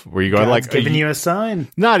itself, where you go, God's giving you a sign.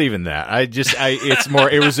 Not even that. It's more,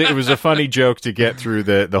 it was a funny joke to get through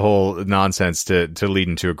the whole nonsense to lead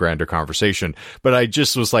into a grander conversation. But I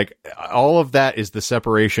just was like, all of that is the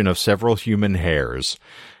separation of several human hairs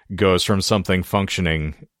goes from something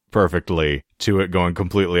functioning perfectly to it going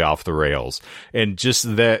completely off the rails. And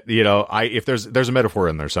just that, if there's a metaphor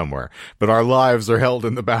in there somewhere, but our lives are held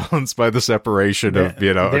in the balance by the separation of,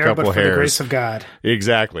 a couple but for hairs. The grace of God.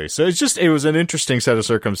 Exactly. So it was an interesting set of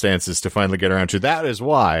circumstances to finally get around to. That is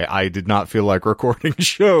why I did not feel like recording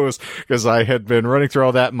shows, because I had been running through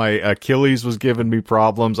all that. My Achilles was giving me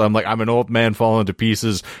problems. I'm an old man falling to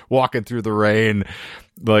pieces, walking through the rain,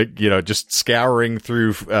 just scouring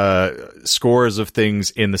through scores of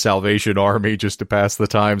things in the Salvation Army just to pass the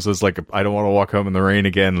time. So it's I don't want to walk home in the rain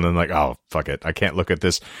again. And then oh, fuck it. I can't look at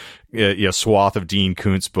this swath of Dean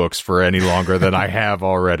Koontz books for any longer than I have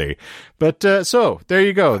already. But so there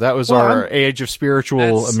you go. That was our age of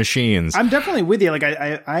spiritual machines. I'm definitely with you.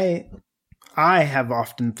 I have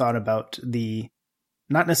often thought about the,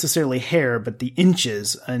 not necessarily hair, but the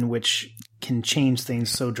inches in which can change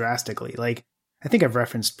things so drastically. I think I've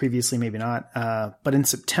referenced previously, maybe not, but in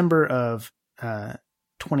September of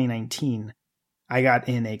 2019, I got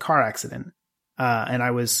in a car accident, and I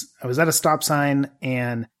was at a stop sign,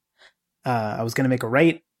 and I was going to make a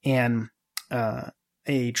right, and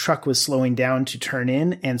a truck was slowing down to turn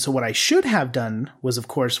in, and so what I should have done was, of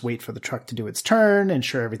course, wait for the truck to do its turn,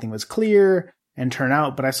 ensure everything was clear, and turn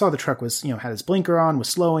out. But I saw the truck was, had his blinker on, was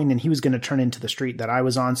slowing, and he was going to turn into the street that I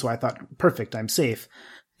was on, so I thought, perfect, I'm safe.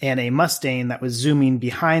 And a Mustang that was zooming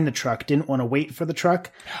behind the truck didn't want to wait for the truck,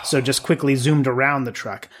 so just quickly zoomed around the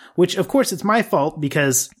truck, which, of course, it's my fault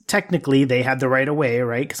because technically they had the right of way,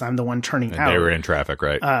 right? Because I'm the one turning out. They were in traffic,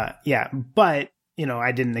 right? Yeah. But,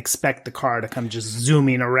 I didn't expect the car to come just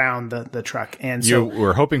zooming around the truck. And so you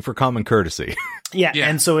were hoping for common courtesy. Yeah.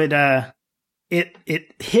 And so it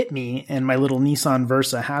hit me in my little Nissan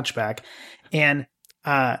Versa hatchback and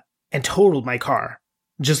totaled my car.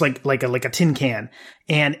 Just like a tin can.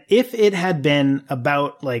 And if it had been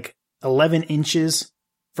about 11 inches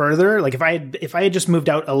further, if I had just moved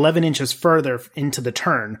out 11 inches further into the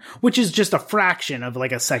turn, which is just a fraction of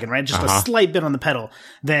a second, right? Just a slight bit on the pedal,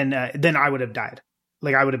 then I would have died.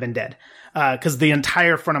 I would have been dead. Cause the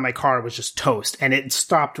entire front of my car was just toast, and it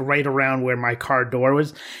stopped right around where my car door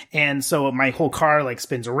was. And so my whole car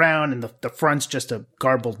spins around, and the front's just a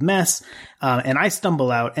garbled mess. And I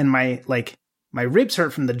stumble out, and my ribs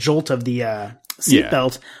hurt from the jolt of the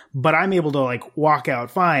seatbelt, but I'm able to walk out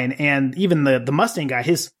fine. And even the Mustang guy,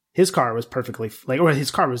 his car was perfectly or his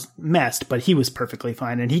car was messed, but he was perfectly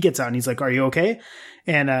fine. And he gets out and he's like, "Are you okay?"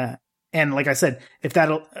 And like I said, if that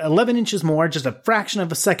 11 inches more, just a fraction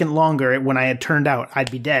of a second longer when I had turned out,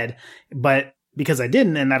 I'd be dead. But because I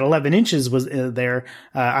didn't, and that 11 inches was there,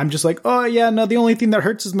 I'm just oh yeah, no, the only thing that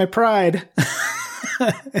hurts is my pride.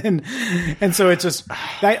 and so it's just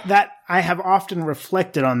that I have often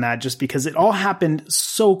reflected on that, just because it all happened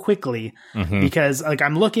so quickly. Because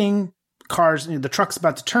I'm looking, cars, the truck's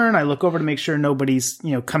about to turn. I look over to make sure nobody's,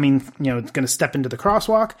 coming, going to step into the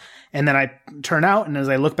crosswalk. And then I turn out, and as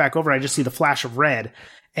I look back over, I just see the flash of red.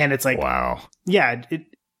 And it's wow. Yeah,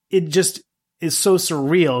 it just is so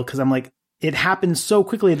surreal, because I'm it happened so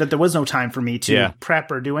quickly that there was no time for me to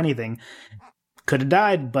prep or do anything. Could have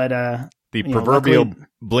died, but the proverbial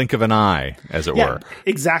blink of an eye, as it were.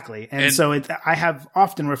 Exactly. And so I have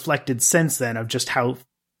often reflected since then of just how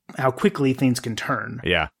quickly things can turn.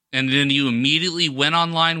 Yeah. And then you immediately went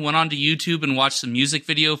online, went onto YouTube, and watched the music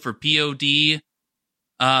video for POD.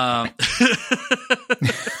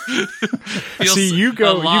 See, you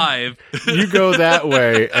go alive. You go that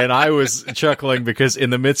way, and I was chuckling because in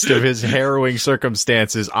the midst of his harrowing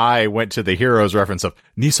circumstances, I went to the hero's reference of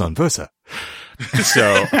Nissan Versa.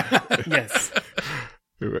 So yes.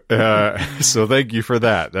 So thank you for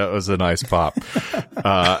that. That was a nice pop.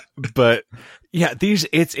 But yeah,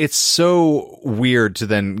 it's so weird to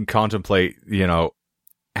then contemplate,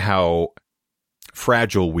 how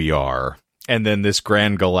fragile we are. And then this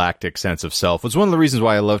grand galactic sense of self was one of the reasons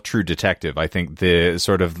why I love True Detective. I think the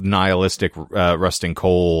sort of nihilistic Rusting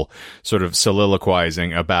Cole sort of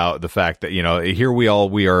soliloquizing about the fact that, here we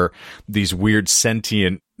are these weird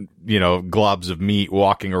sentient, globs of meat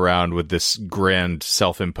walking around with this grand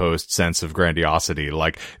self-imposed sense of grandiosity.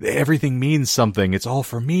 Everything means something. It's all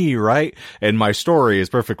for me, right? And my story is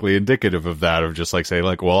perfectly indicative of that, of just say,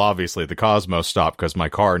 well, obviously the cosmos stopped because my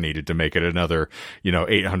car needed to make it another,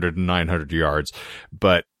 800 and 900 yards.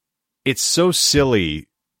 But it's so silly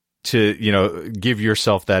to, give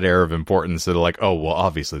yourself that air of importance that oh, well,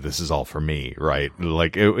 obviously this is all for me, right?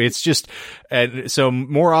 It's just, and so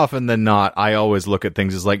more often than not, I always look at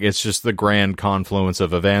things as it's just the grand confluence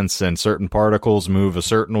of events, and certain particles move a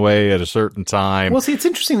certain way at a certain time. Well, see, it's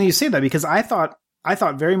interesting that you say that, because I thought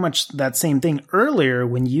very much that same thing earlier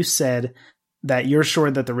when you said that you're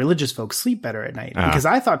sure that the religious folks sleep better at night. Because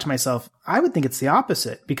I thought to myself, I would think it's the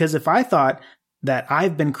opposite. Because if I thought that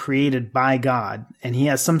I've been created by God and he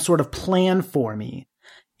has some sort of plan for me,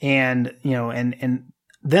 and, you know, and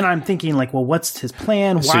then I'm thinking like, well, what's his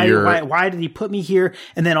plan? Why did he put me here?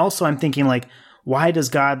 And then also I'm thinking like, why does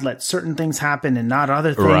God let certain things happen and not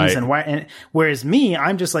other things? Right. And why? And whereas me,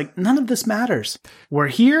 I'm just like, none of this matters. We're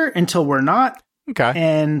here until we're not. Okay.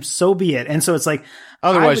 And so be it. And so it's like,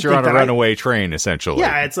 otherwise you're on a runaway train, essentially.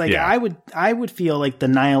 Yeah. It's like, I would feel like the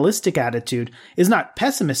nihilistic attitude is not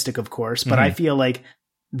pessimistic, of course, but I feel like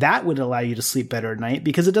that would allow you to sleep better at night,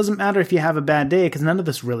 because it doesn't matter if you have a bad day, because none of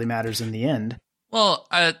this really matters in the end. Well,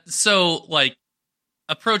 so like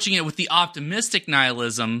approaching it with the optimistic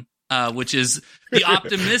nihilism, which is the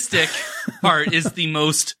optimistic part is the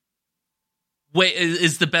most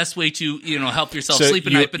is the best way to, you know, help yourself sleep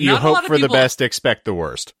at night. But you not hope a lot of for people, the best, expect the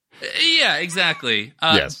worst. Yeah, exactly.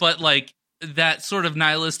 Yes. But like that sort of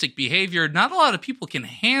nihilistic behavior, not a lot of people can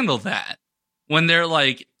handle that when they're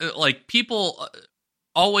like people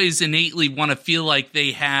always innately want to feel like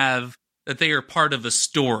they are part of a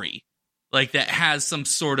story, like that has some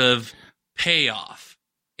sort of payoff.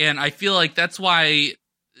 And I feel like that's why,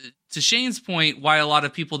 to Shane's point, why a lot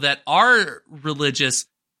of people that are religious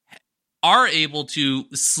are able to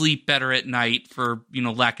sleep better at night, for, you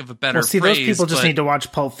know, lack of a better phrase. Those people just need to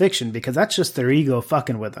watch Pulp Fiction, because that's just their ego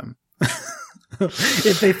fucking with them.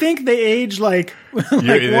 If they think they age like wine.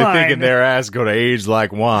 They're thinking their ass going to age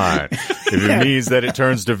like wine. If it means that it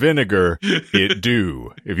turns to vinegar, it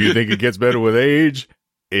do. If you think it gets better with age,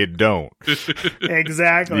 it don't.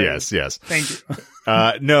 Exactly. Yes. Thank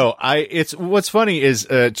you. No, it's what's funny is,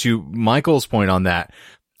 to Michael's point on that,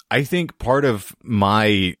 I think part of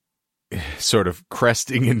my sort of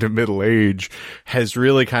cresting into middle age has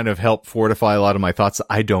really kind of helped fortify a lot of my thoughts.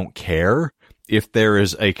 I don't care if there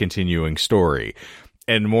is a continuing story.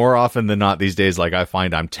 And more often than not these days, like, I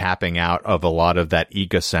find I'm tapping out of a lot of that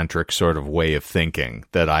egocentric sort of way of thinking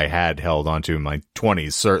that I had held onto in my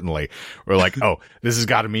 20s, certainly. Where like, oh, this has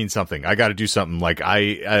got to mean something. I got to do something. Like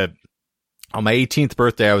on my 18th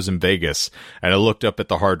birthday, I was in Vegas, and I looked up at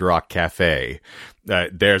the Hard Rock Cafe.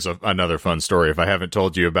 There's another fun story. If I haven't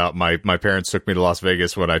told you about my parents took me to Las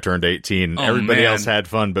Vegas when I turned 18. Everybody else had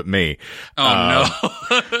fun but me. Oh,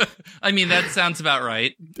 no. I mean, that sounds about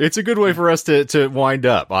right. It's a good way for us to wind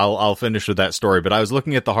up. I'll finish with that story. But I was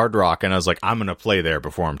looking at the Hard Rock, and I was like, I'm going to play there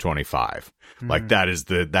before I'm 25. Like, that is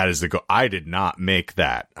the goal. I did not make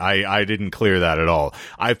that. I didn't clear that at all.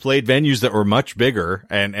 I've played venues that were much bigger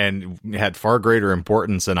and had far greater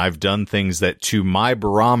importance, and I've done things that, to my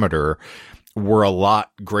barometer, were a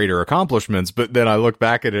lot greater accomplishments. But then I look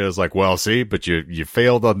back at it as like, well, see, but you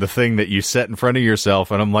failed on the thing that you set in front of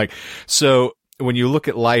yourself. And I'm like, so when you look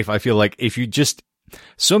at life, I feel like if you just,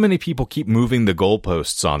 so many people keep moving the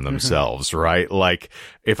goalposts on themselves, right? Like,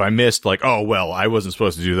 if I missed, like, oh, well, I wasn't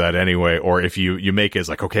supposed to do that anyway. Or if you make it as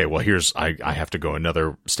like, okay, well, here's, I have to go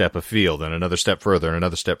another step afield and another step further and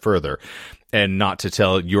another step further. And not to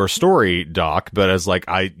tell your story, Doc, but as like,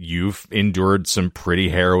 you've endured some pretty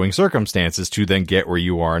harrowing circumstances to then get where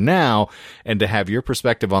you are now. And to have your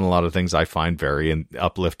perspective on a lot of things, I find very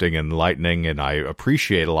uplifting and enlightening. And I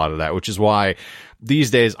appreciate a lot of that, which is why these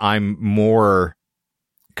days I'm more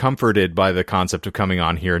comforted by the concept of coming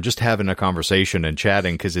on here and just having a conversation and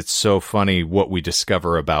chatting, because it's so funny what we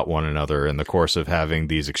discover about one another in the course of having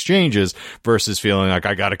these exchanges, versus feeling like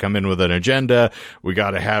I got to come in with an agenda, we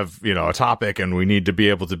got to have, you know, a topic, and we need to be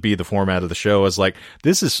able to be the format of the show. Is like,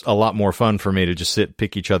 this is a lot more fun for me to just sit,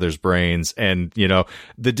 pick each other's brains. And, you know,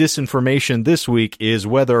 the disinformation this week is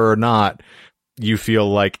whether or not you feel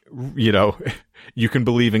like, you know, you can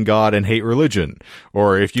believe in God and hate religion,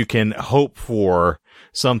 or if you can hope for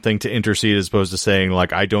something to intercede, as opposed to saying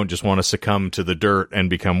like, I don't just want to succumb to the dirt and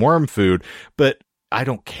become worm food, but I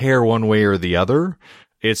don't care one way or the other.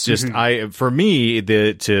 It's just, for me,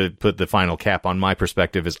 to put the final cap on my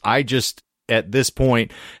perspective is, I just, at this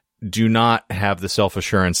point, do not have the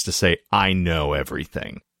self-assurance to say, I know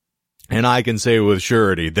everything. And I can say with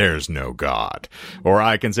surety, there's no God. Or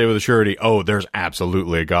I can say with surety, oh, there's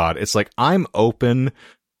absolutely a God. It's like, I'm open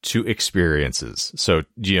to experiences. So,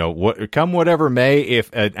 you know, come whatever may,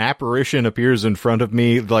 if an apparition appears in front of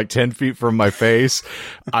me, like 10 feet from my face,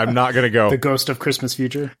 I'm not going to go, the ghost of Christmas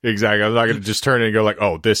future. Exactly. I'm not going to just turn it and go like,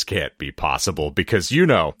 oh, this can't be possible, because, you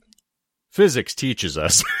know, physics teaches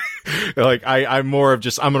us. Like, I'm more of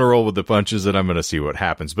just, I'm going to roll with the punches and I'm going to see what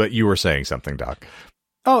happens. But you were saying something, Doc.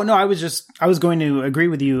 Oh, no, I was going to agree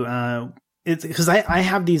with you. It's because I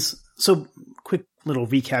have these, so quick little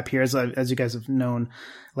recap here. As you guys have known,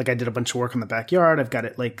 like, I did a bunch of work in the backyard. I've got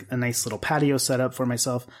it like a nice little patio set up for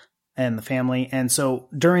myself. and the family. And so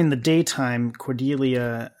during the daytime,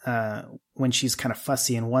 Cordelia, when she's kind of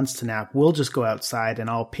fussy and wants to nap, we'll just go outside and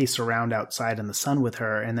I'll pace around outside in the sun with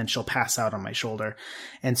her, and then she'll pass out on my shoulder.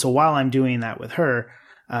 And so while I'm doing that with her,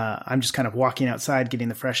 I'm just kind of walking outside, getting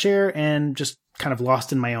the fresh air, and just kind of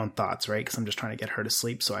lost in my own thoughts, right? Because I'm just trying to get her to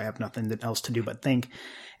sleep, so I have nothing else to do but think.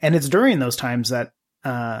 And it's during those times that,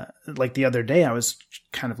 like the other day, I was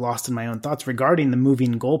kind of lost in my own thoughts regarding the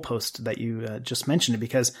moving goalpost that you just mentioned,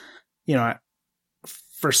 because, you know,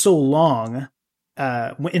 for so long,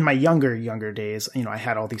 in my younger days, you know, I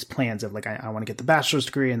had all these plans of like, I want to get the bachelor's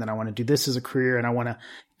degree, and then I want to do this as a career, and I want to,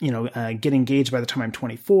 you know, get engaged by the time I'm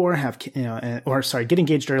 24, get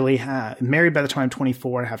engaged early, married by the time I'm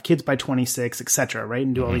 24, have kids by 26, etc. Right.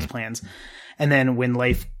 And do all these plans. And then when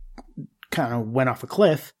life kind of went off a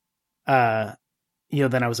cliff, you know,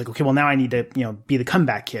 then I was like, okay, well now I need to, you know, be the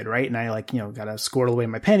comeback kid. Right. And I like, you know, got to squirrel away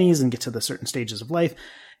my pennies and get to the certain stages of life.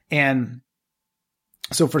 And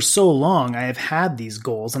so for so long I have had these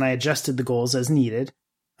goals, and I adjusted the goals as needed.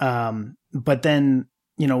 But then,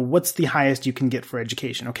 you know, what's the highest you can get for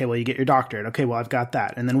education? Okay, well, you get your doctorate. Okay, well, I've got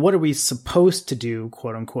that. And then what are we supposed to do,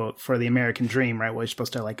 quote unquote, for the American dream, right? Well, you're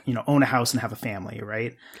supposed to, like, you know, own a house and have a family,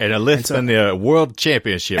 right? And a lift in the world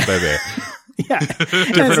championship, baby. Yeah.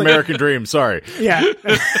 Different American dream, sorry. Yeah.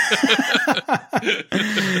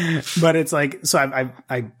 But it's like, so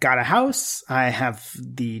I got a house, I have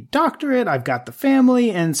the doctorate, I've got the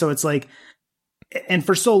family. And so it's like, and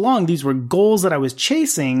for so long, these were goals that I was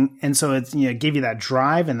chasing. And so it's, you know, it gave you that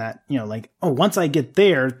drive and that, you know, like, oh, once I get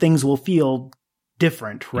there, things will feel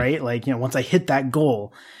different, right? Mm-hmm. Like, you know, once I hit that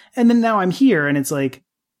goal. And then now I'm here and it's like,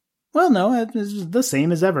 well, no, it's the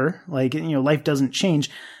same as ever. Like, you know, life doesn't change.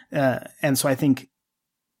 And so I think,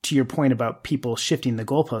 to your point about people shifting the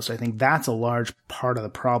goalpost, I think that's a large part of the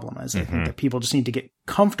problem. Is I think that people just need to get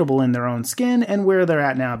comfortable in their own skin and where they're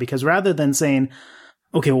at now, because rather than saying,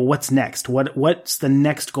 okay, well, what's next? What's the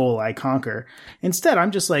next goal I conquer? Instead,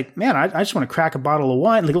 I'm just like, man, I just want to crack a bottle of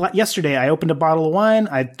wine. Like yesterday, I opened a bottle of wine.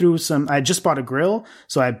 I just bought a grill.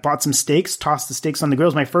 So I bought some steaks, tossed the steaks on the grill. It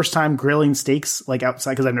was my first time grilling steaks, like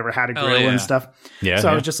outside, because I've never had a grill and stuff. Yeah. So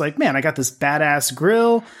I was just like, man, I got this badass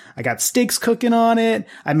grill. I got steaks cooking on it.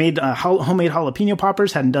 I made homemade jalapeno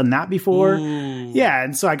poppers. Hadn't done that before. Ooh. Yeah.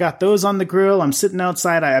 And so I got those on the grill. I'm sitting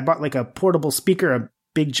outside. I bought like a portable speaker, a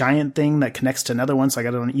big giant thing that connects to another one. So I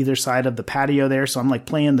got it on either side of the patio there. So I'm like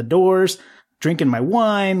playing the doors, drinking my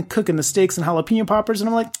wine, cooking the steaks and jalapeno poppers. And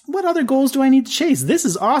I'm like, what other goals do I need to chase? This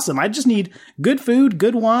is awesome. I just need good food,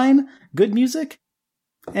 good wine, good music,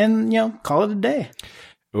 and, you know, call it a day.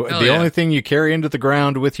 The only thing you carry into the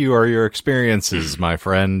ground with you are your experiences, my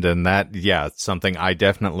friend. And that, yeah, it's something I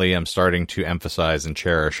definitely am starting to emphasize and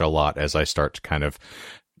cherish a lot as I start to kind of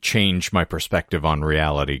change my perspective on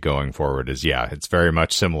reality going forward. Is, yeah, it's very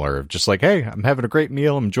much similar. Just like, hey, I'm having a great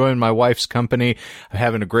meal. I'm enjoying my wife's company. I'm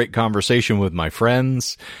having a great conversation with my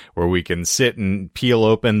friends where we can sit and peel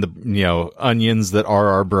open the, you know, onions that are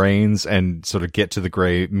our brains and sort of get to the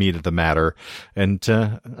gray meat of the matter. And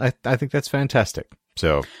I think that's fantastic.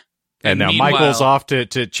 So, and now Michael's off to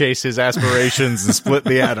chase his aspirations and split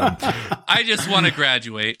the atom. I just want to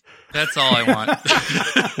graduate. That's all I want.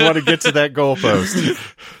 Want to get to that goalpost.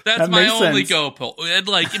 That's my only goalpost. And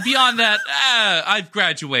like beyond that, I've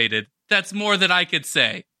graduated. That's more than I could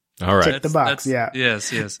say. All right. Check the box. Yeah.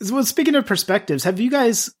 Yes. Well, speaking of perspectives, have you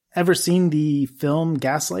guys ever seen the film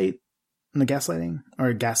Gaslight? The Gaslighting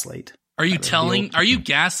or Gaslight? Are you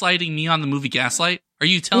gaslighting me on the movie Gaslight? Are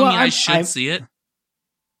you telling me I should see it?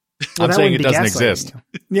 Well, I'm saying it doesn't exist.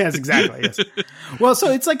 Yes, exactly. Yes. Well,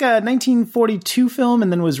 so it's like a 1942 film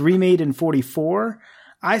and then was remade in 44.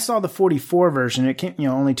 I saw the 44 version. It came, you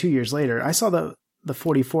know, only 2 years later. I saw the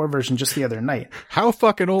 44 version just the other night. How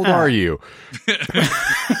fucking old are you?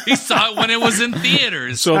 He saw it when it was in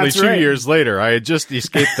theaters. So only 2 years later. I had just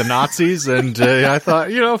escaped the Nazis, and I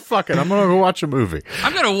thought, you know, fuck it, I'm gonna go watch a movie.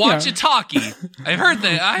 I'm gonna watch a talkie. I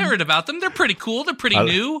heard about them. They're pretty cool. They're pretty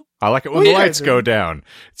new. I like it when the lights go down.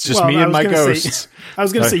 It's just me and my ghosts. I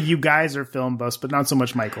was going to say you guys are film buffs, but not so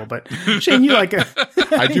much Michael. But Shane, you like it.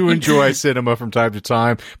 I do enjoy cinema from time to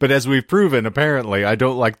time, but as we've proven, apparently, I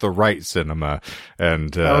don't like the right cinema,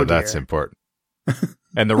 and that's important.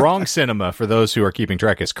 And the wrong cinema, for those who are keeping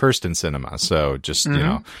track, is Kirsten cinema. So just, you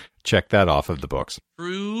know, check that off of the books.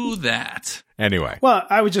 True that. Anyway. Well,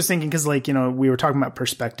 I was just thinking because, like, you know, we were talking about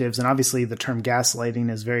perspectives, and obviously the term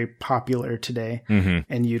gaslighting is very popular today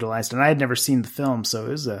and utilized. And I had never seen the film, so it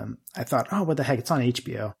was, I thought, oh, what the heck? It's on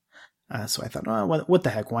HBO. So I thought, oh, what the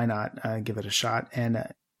heck? Why not give it a shot? And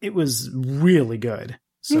it was really good.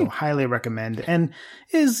 So highly recommend. And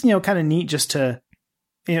is, you know, kind of neat just to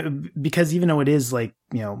because even though it is like,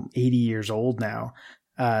 80 years old now,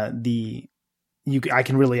 I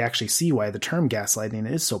can really actually see why the term gaslighting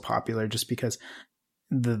is so popular, just because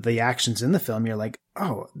the actions in the film, you're like,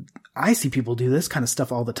 oh, I see people do this kind of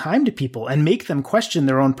stuff all the time to people and make them question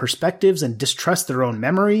their own perspectives and distrust their own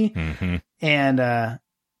memory. Mm-hmm.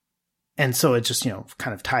 And so it just,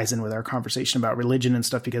 kind of ties in with our conversation about religion and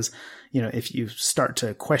stuff, because, if you start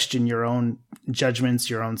to question your own judgments,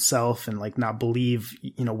 your own self, and like not believe,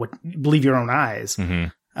 believe your own eyes, mm-hmm.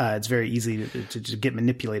 It's very easy to get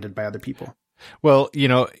manipulated by other people. Well,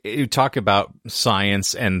 you talk about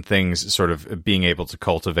science and things sort of being able to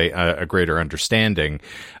cultivate a greater understanding.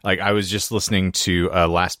 Like, I was just listening to a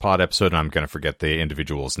Last Pod episode, and I'm going to forget the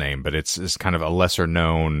individual's name, but it's kind of a lesser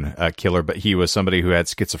known killer, but he was somebody who had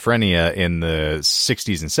schizophrenia in the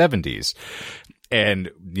 60s and 70s.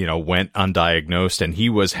 And, went undiagnosed, and he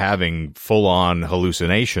was having full-on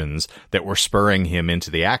hallucinations that were spurring him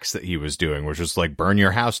into the acts that he was doing, which was like, burn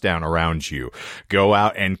your house down around you, go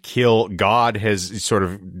out and kill. God has sort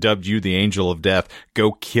of dubbed you the angel of death.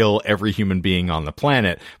 Go kill every human being on the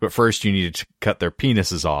planet. But first you needed to cut their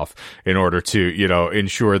penises off in order to,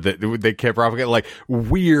 ensure that they kept propagating, like,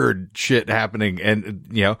 weird shit happening. And,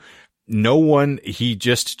 no one, he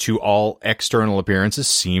just, to all external appearances,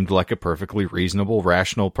 seemed like a perfectly reasonable,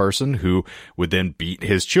 rational person who would then beat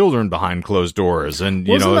his children behind closed doors. And,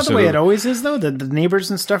 Wasn't that the way it always is, though? The neighbors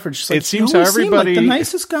and stuff are just like, it seems how everybody, like the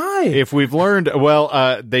nicest guy. If we've learned,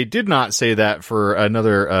 they did not say that for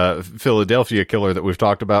another Philadelphia killer that we've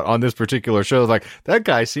talked about on this particular show. Like, that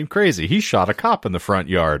guy seemed crazy. He shot a cop in the front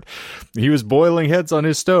yard. He was boiling heads on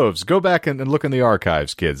his stoves. Go back and look in the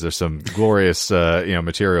archives, kids. There's some glorious,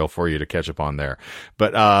 material for you to catch up on there.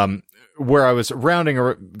 But where I was rounding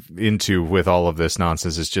into with all of this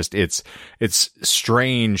nonsense is just it's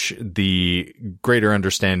strange, the greater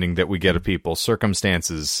understanding that we get of people's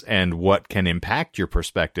circumstances and what can impact your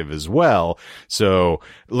perspective as well. So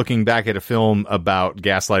looking back at a film about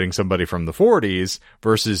gaslighting somebody from the 40s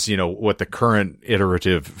versus, what the current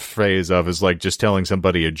iterative phase of is like, just telling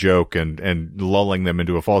somebody a joke and lulling them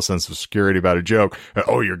into a false sense of security about a joke.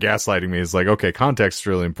 Oh, you're gaslighting me. It's like, okay, context is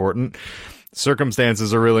really important.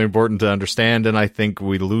 Circumstances are really important to understand, and I think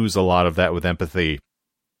we lose a lot of that with empathy,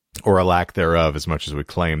 or a lack thereof, as much as we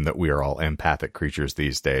claim that we are all empathic creatures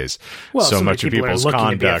these days. Well, so much of people's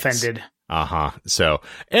conduct. So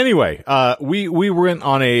anyway, we went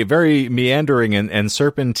on a very meandering and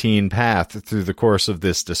serpentine path through the course of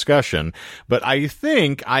this discussion, but I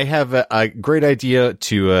think I have a great idea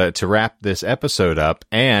to wrap this episode up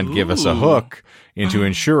and give us a hook into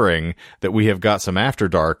ensuring that we have got some After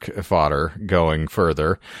Dark fodder going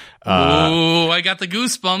further. I got the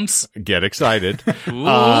goosebumps. Get excited.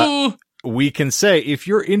 Ooh. We can say, if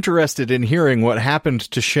you're interested in hearing what happened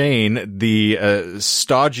to Shane, the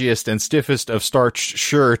stodgiest and stiffest of starched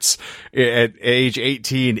shirts at age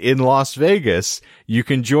 18 in Las Vegas, you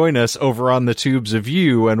can join us over on the Tubes of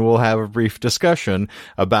You, and we'll have a brief discussion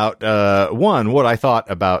about, what I thought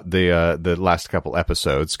about the last couple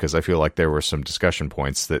episodes, because I feel like there were some discussion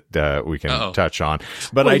points that we can touch on.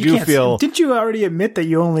 But I do feel... Didn't you already admit that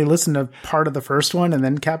you only listened to part of the first one and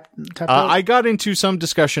then tapped out? I got into some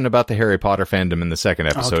discussion about the Harry Potter fandom in the second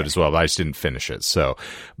episode as well, but I just didn't finish it. So,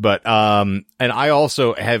 but, and I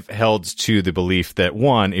also have held to the belief that,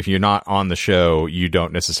 one, if you're not on the show, you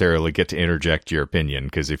don't necessarily get to interject your opinion,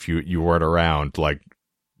 because if you weren't around, like,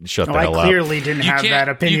 shut the hell up. I clearly didn't have that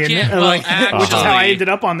opinion, which is how I ended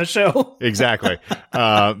up on the show. Exactly.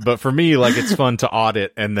 But for me, like, it's fun to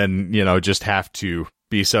audit and then, just have to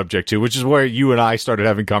be subject to, which is where you and I started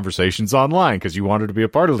having conversations online, because you wanted to be a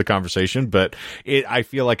part of the conversation. But I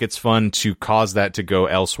feel like it's fun to cause that to go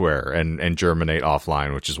elsewhere and germinate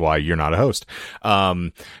offline, which is why you're not a host.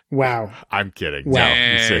 Wow. I'm kidding. Wow.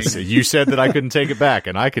 No, you said that I couldn't take it back,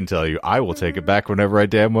 and I can tell you, I will take it back whenever I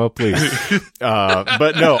damn well please.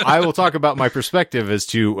 But no, I will talk about my perspective as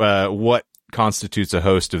to what constitutes a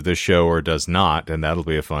host of this show or does not, and that'll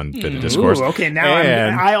be a fun bit of discourse. Ooh, okay, now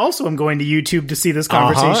I also am going to YouTube to see this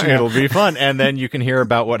conversation. It'll be fun, and then you can hear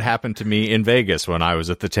about what happened to me in Vegas when I was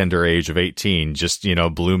at the tender age of 18, just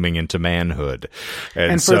blooming into manhood.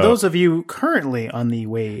 And for those of you currently on the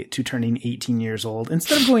way to turning 18 years old,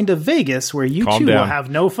 instead of going to Vegas, where you too will have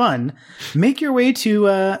no fun, make your way to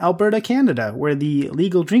Alberta, Canada, where the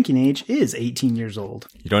legal drinking age is 18 years old.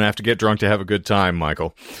 You don't have to get drunk to have a good time,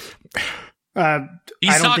 Michael. He's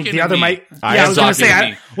I don't think the other Mike. I was going to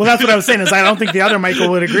say. Well, that's what I was saying. Is I don't think the other Michael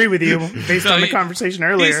would agree with you based on the conversation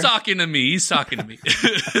earlier. He's talking to me.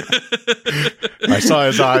 I saw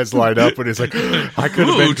his eyes light up when he's like, "I could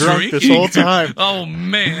have been drunk this whole time." Oh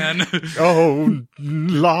man. Oh,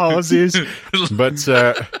 losses. But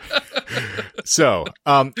so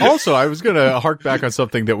also, I was going to hark back on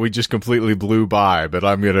something that we just completely blew by, but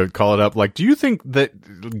I'm going to call it up. Like, do you think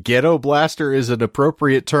that ghetto blaster is an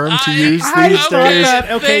appropriate term to use these days?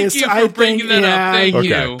 Thank you for bringing that up. Thank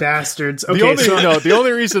you, bastards. Okay, the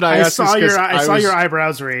only reason I asked saw your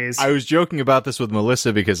eyebrows raised. I was joking about this with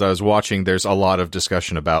Melissa because I was watching. There's a lot of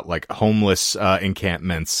discussion about like homeless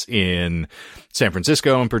encampments in San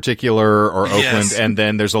Francisco in particular, or Oakland, yes. And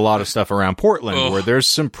then there's a lot of stuff around Portland where there's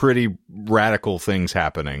some pretty radical things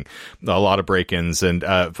happening. A lot of break-ins and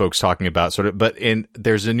folks talking about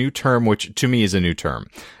there's a new term, which to me is a new term.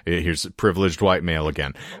 Here's privileged white male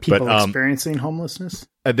again. People experiencing homelessness?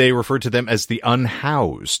 They refer to them as the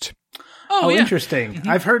unhoused. Oh, yeah. Interesting. Mm-hmm.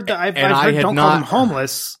 I've heard that. I've heard don't call them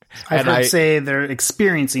homeless. I've heard say they're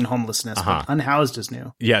experiencing homelessness. But unhoused is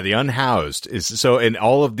new. Yeah, the unhoused is so. In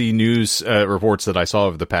all of the news reports that I saw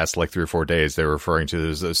over the past like 3 or 4 days, they're referring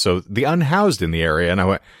to this. So the unhoused in the area, and I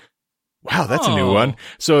went, wow, that's a new one.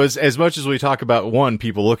 So as much as we talk about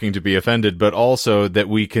people looking to be offended, but also that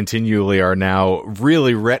we continually are now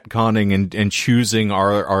really retconning and choosing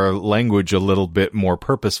our language a little bit more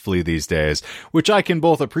purposefully these days, which I can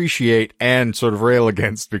both appreciate and sort of rail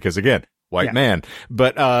against because again, white man.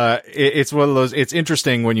 But it's one of those, it's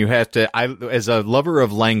interesting when you have to, as a lover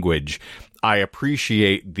of language, I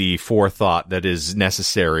appreciate the forethought that is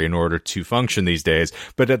necessary in order to function these days.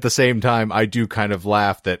 But at the same time, I do kind of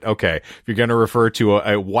laugh that, okay, if you're going to refer to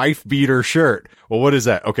a wife beater shirt, well, what is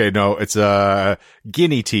that? Okay, no, it's a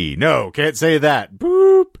guinea tee. No, can't say that.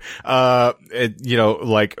 Boop.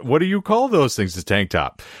 Like, what do you call those things? A tank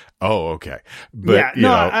top. Oh, okay. But,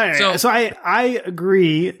 I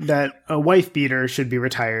agree that a wife beater should be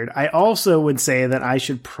retired. I also would say that I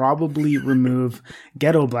should probably remove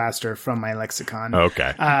ghetto blaster from my lexicon.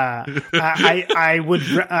 Okay. I would.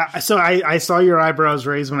 So I saw your eyebrows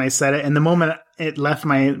raised when I said it, and the moment it left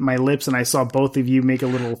my lips and I saw both of you make a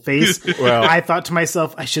little face, I thought to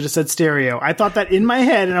myself, I should have said stereo. I thought that in my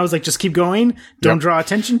head, and I was like, just keep going. Don't draw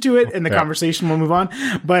attention to it, and the conversation will move on.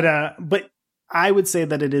 But I would say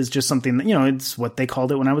that it is just something that, it's what they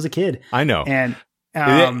called it when I was a kid. I know. And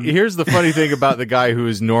here's the funny thing about the guy who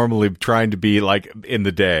is normally trying to be like in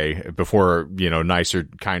the day before, nicer,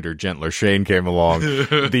 kinder, gentler Shane came along,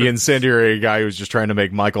 the incendiary guy who's just trying to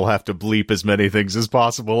make Michael have to bleep as many things as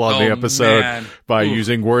possible on the episode by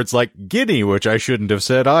using words like guinea, which I shouldn't have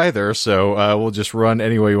said either. So we'll just run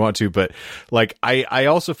any way you want to. But like, I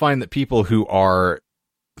also find that people who are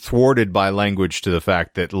thwarted by language to the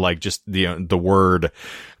fact that like just the word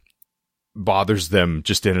bothers them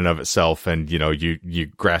just in and of itself, and you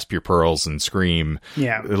grasp your pearls and scream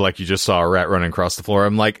like you just saw a rat running across the floor.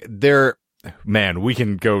 I'm like, we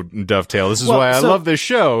can go dovetail. This is why I love this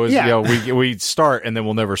show is we start and then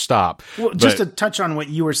we'll never stop. Well, just to touch on what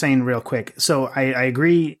you were saying real quick, so I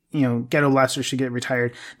agree, ghetto blaster should get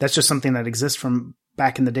retired. That's just something that exists from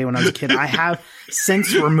back in the day when I was a kid. I have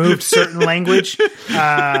since removed certain language. Here's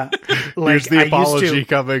the apology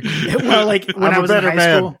coming. Well, like when I was in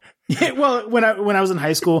high school. Yeah, well, when I was in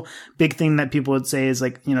high school, big thing that people would say is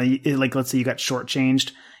like, like let's say you got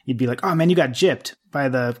shortchanged, you'd be like, oh man, you got gypped by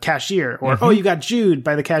the cashier, or oh, you got Jewed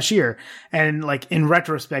by the cashier. And like in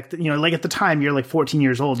retrospect, like at the time you're like 14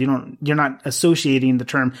 years old, you're not associating the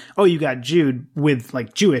term, oh, you got Jewed with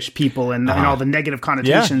like Jewish people and all the negative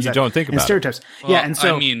connotations. You don't think about and stereotypes. It. Well, and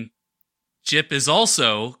so gyp is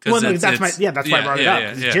also that's why I brought it up.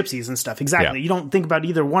 Gypsies and stuff. Exactly. Yeah. You don't think about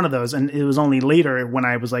either one of those. And it was only later when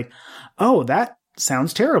I was like, oh, that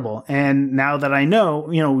sounds terrible. And now that I know,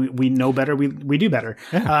 we know better, we do better.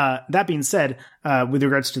 Yeah. That being said, with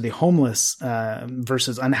regards to the homeless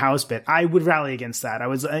versus unhoused bit, I would rally against that. I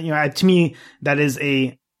was, to me, that is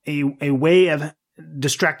a way of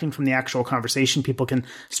distracting from the actual conversation. People can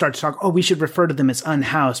start to talk, oh, we should refer to them as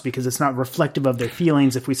unhoused because it's not reflective of their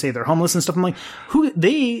feelings if we say they're homeless and stuff. I'm like,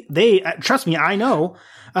 they trust me, I know.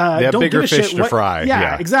 They have bigger fish to fry.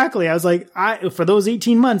 Yeah, exactly. I was like, for those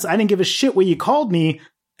 18 months, I didn't give a shit what you called me.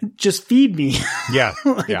 Just feed me. Yeah.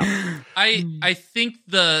 I think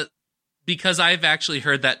because I've actually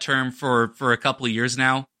heard that term for a couple of years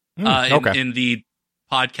now, in the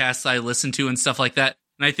podcasts I listen to and stuff like that.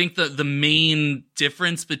 And I think the main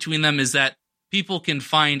difference between them is that people can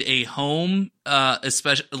find a home,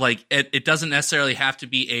 especially like it doesn't necessarily have to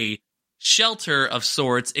be a shelter of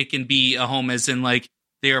sorts. It can be a home as in like,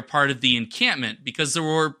 they are part of the encampment, because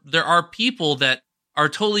there are people that are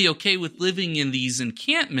totally okay with living in these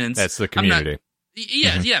encampments. That's the community.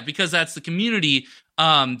 Yeah, because that's the community.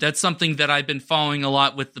 That's something that I've been following a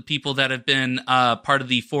lot with the people that have been part of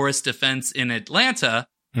the forest defense in Atlanta,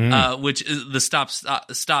 which is the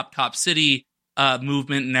Stop Cop City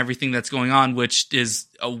movement and everything that's going on, which is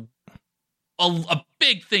a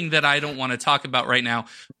big thing that I don't want to talk about right now.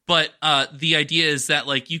 But the idea is that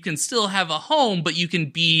like you can still have a home, but you can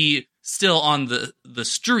be still on the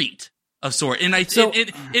street of sort. And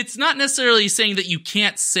it's not necessarily saying that you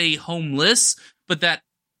can't say homeless, but that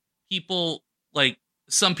people, like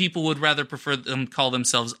some people would rather prefer them call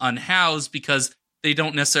themselves unhoused because they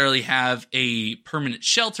don't necessarily have a permanent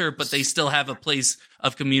shelter, but they still have a place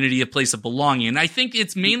of community, a place of belonging. And I think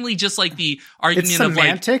it's mainly just like the argument of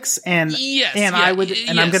semantics, like, I'm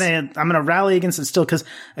gonna rally against it still, because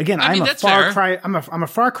again, I'm a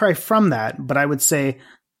far cry from that. But I would say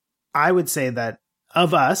that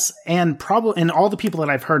of us, and probably, and all the people that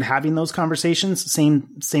I've heard having those conversations,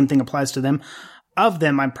 same thing applies to them. Of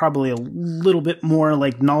them, I'm probably a little bit more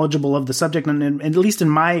like knowledgeable of the subject, and at least in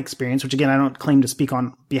my experience, which again, I don't claim to speak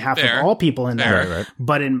on behalf of all people in there, right.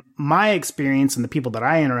 But in my experience and the people that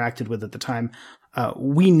I interacted with at the time,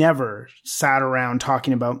 we never sat around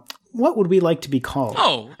talking about what would we like to be called.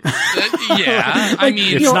 Oh, yeah. I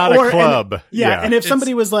mean, it's not a club. And if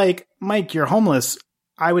somebody was like, Mike, you're homeless,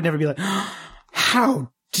 I would never be like,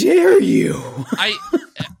 how dare you?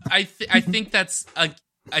 I think that's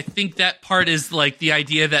I think that part is like the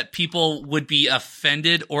idea that people would be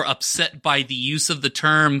offended or upset by the use of the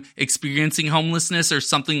term experiencing homelessness or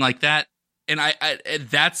something like that. And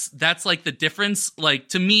that's like the difference. Like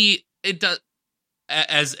to me, it does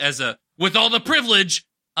with all the privilege,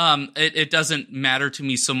 it doesn't matter to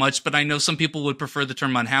me so much, but I know some people would prefer the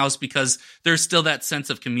term unhoused because there's still that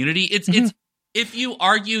sense of community. It's if you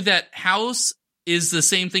argue that house is the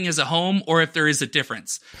same thing as a home, or if there is a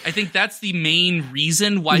difference. I think that's the main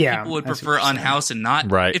reason why people would prefer unhoused and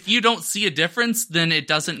not. Right. If you don't see a difference, then it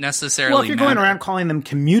doesn't necessarily Well, if you're matter. going around calling them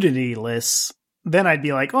community-less, then I'd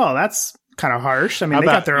be like, oh, that's kind of harsh. I mean, they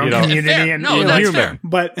got their own community. Fair. And no, that's fair.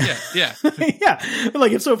 But yeah. yeah.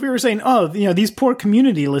 Like if we were saying, oh, these poor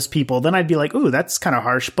community-less people, then I'd be like, ooh, that's kind of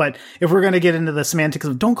harsh. But if we're going to get into the semantics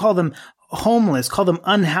of don't call them homeless, call them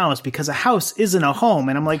unhoused, because a house isn't a home.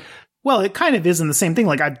 And I'm like, well, it kind of isn't the same thing.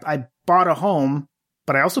 Like I bought a home,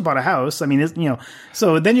 but I also bought a house. I mean,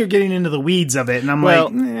 so then you're getting into the weeds of it. And I'm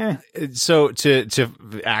So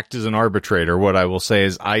to act as an arbitrator, what I will say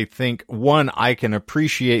is I think, one, I can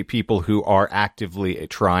appreciate people who are actively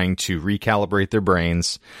trying to recalibrate their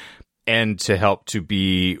brains and to help to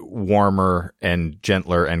be warmer and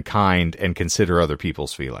gentler and kind and consider other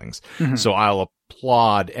people's feelings. Mm-hmm. So I'll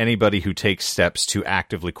applaud anybody who takes steps to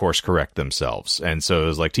actively course correct themselves. And so it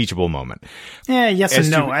was like teachable moment. Yeah, yes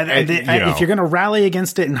and no. If you're going to rally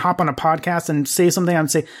against it and hop on a podcast and say something, I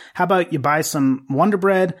would say, how about you buy some Wonder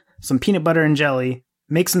Bread, some peanut butter and jelly,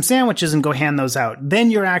 make some sandwiches and go hand those out.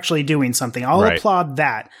 Then you're actually doing something. I'll applaud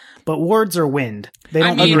that. But words are wind. They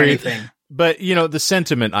don't mean anything. But, the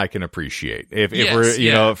sentiment I can appreciate. If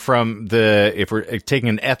we're taking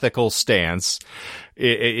an ethical stance,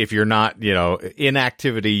 if you're not,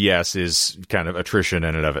 inactivity, yes, is kind of attrition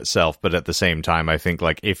in and of itself. But at the same time, I think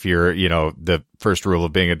like if you're, the first rule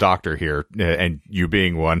of being a doctor here and you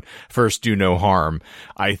being one, first do no harm.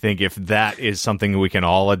 I think if that is something we can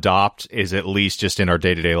all adopt, is at least just in our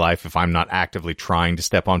day-to-day life, if I'm not actively trying to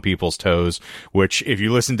step on people's toes, which if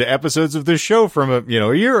you listen to episodes of this show from a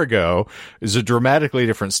year ago is a dramatically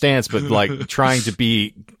different stance, but like trying to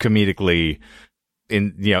be comedically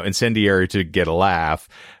incendiary to get a laugh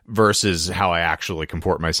versus how I actually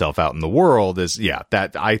comport myself out in the world is,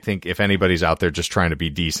 that I think if anybody's out there just trying to be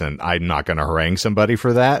decent, I'm not going to harangue somebody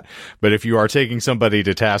for that. But if you are taking somebody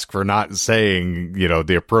to task for not saying,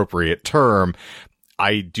 the appropriate term,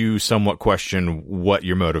 I do somewhat question what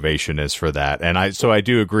your motivation is for that. And I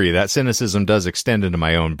do agree that cynicism does extend into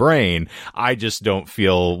my own brain. I just don't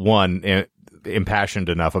feel impassioned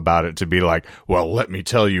enough about it to be like, well, let me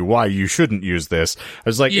tell you why you shouldn't use this. I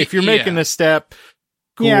was like, if you're making a step,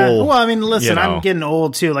 cool. Yeah. Well, I mean, listen, I'm getting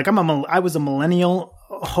old too. Like I was a millennial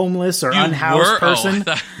homeless or unhoused person.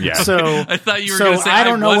 So I thought you were going to say I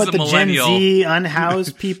don't know what the Gen Z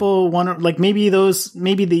unhoused people want to, like maybe the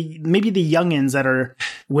youngins that are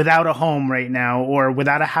without a home right now or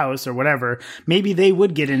without a house or whatever, maybe they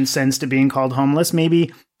would get incensed to being called homeless.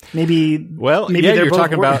 Maybe you're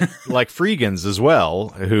talking about like freegans as well,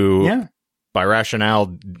 who by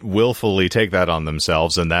rationale willfully take that on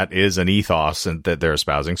themselves, and that is an ethos that they're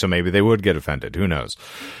espousing. So maybe they would get offended. Who knows?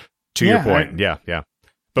 To your point, yeah.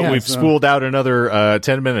 But we've spooled out another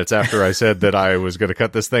 10 minutes after I said that I was going to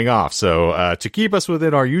cut this thing off. So to keep us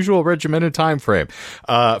within our usual regimented time frame,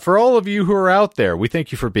 for all of you who are out there, we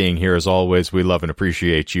thank you for being here as always. We love and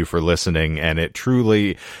appreciate you for listening, and it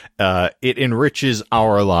truly it enriches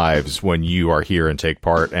our lives when you are here and take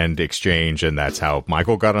part and exchange. And that's how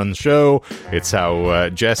Michael got on the show. It's how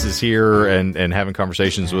Jess is here and having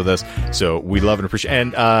conversations with us. So we love and appreciate.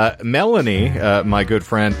 And Melanie, my good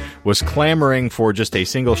friend, was clamoring for just a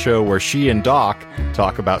single show where she and Doc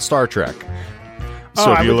talk about Star Trek.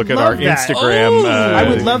 So if you look at our Instagram, I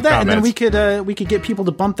would love that, comments. And then we could get people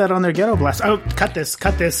to bump that on their ghetto blast. Oh, cut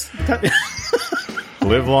this.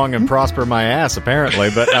 Live long and prosper my ass, apparently.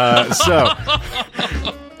 But so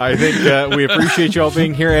I think we appreciate you all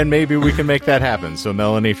being here, and maybe we can make that happen. So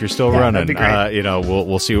Melanie, if you're still running,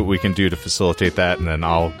 we'll see what we can do to facilitate that, and then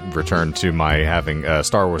I'll return to my having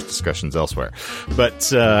Star Wars discussions elsewhere. But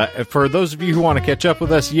for those of you who want to catch up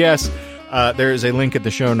with us, yes. There is a link in the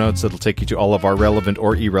show notes that'll take you to all of our relevant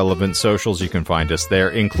or irrelevant socials. You can find us there,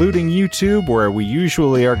 including YouTube, where we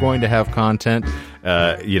usually are going to have content.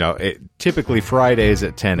 Typically Fridays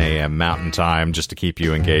at 10 a.m. Mountain Time, just to keep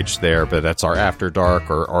you engaged there. But that's our after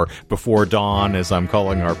dark or before dawn, as I'm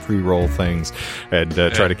calling our pre-roll things, and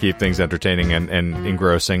try to keep things entertaining and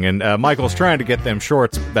engrossing. And Michael's trying to get them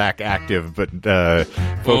shorts back active, but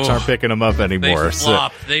folks aren't picking them up anymore.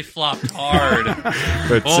 They flopped hard.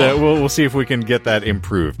 But we'll see if we can get that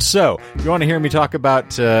improved. So, if you want to hear me talk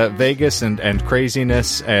about Vegas and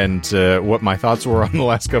craziness and what my thoughts were on the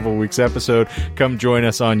last couple of weeks' episode, come join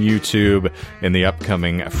us on YouTube in the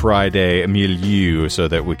upcoming Friday milieu so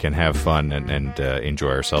that we can have fun and enjoy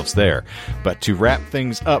ourselves there. But to wrap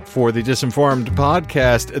things up for the Disinformed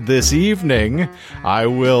podcast this evening, I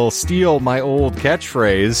will steal my old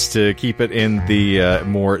catchphrase to keep it in the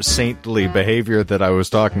more saintly behavior that I was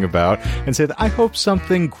talking about and say that I hope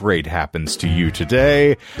something great happens to you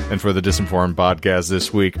today. And for the Disinformed podcast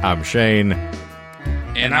this week, I'm Shane.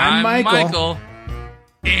 And I'm Michael.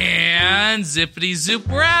 And zippity zoop,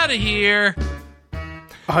 we're out of here.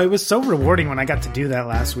 Oh, it was so rewarding when I got to do that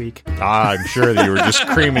last week. I'm sure that you were just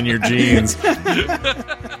creaming your jeans.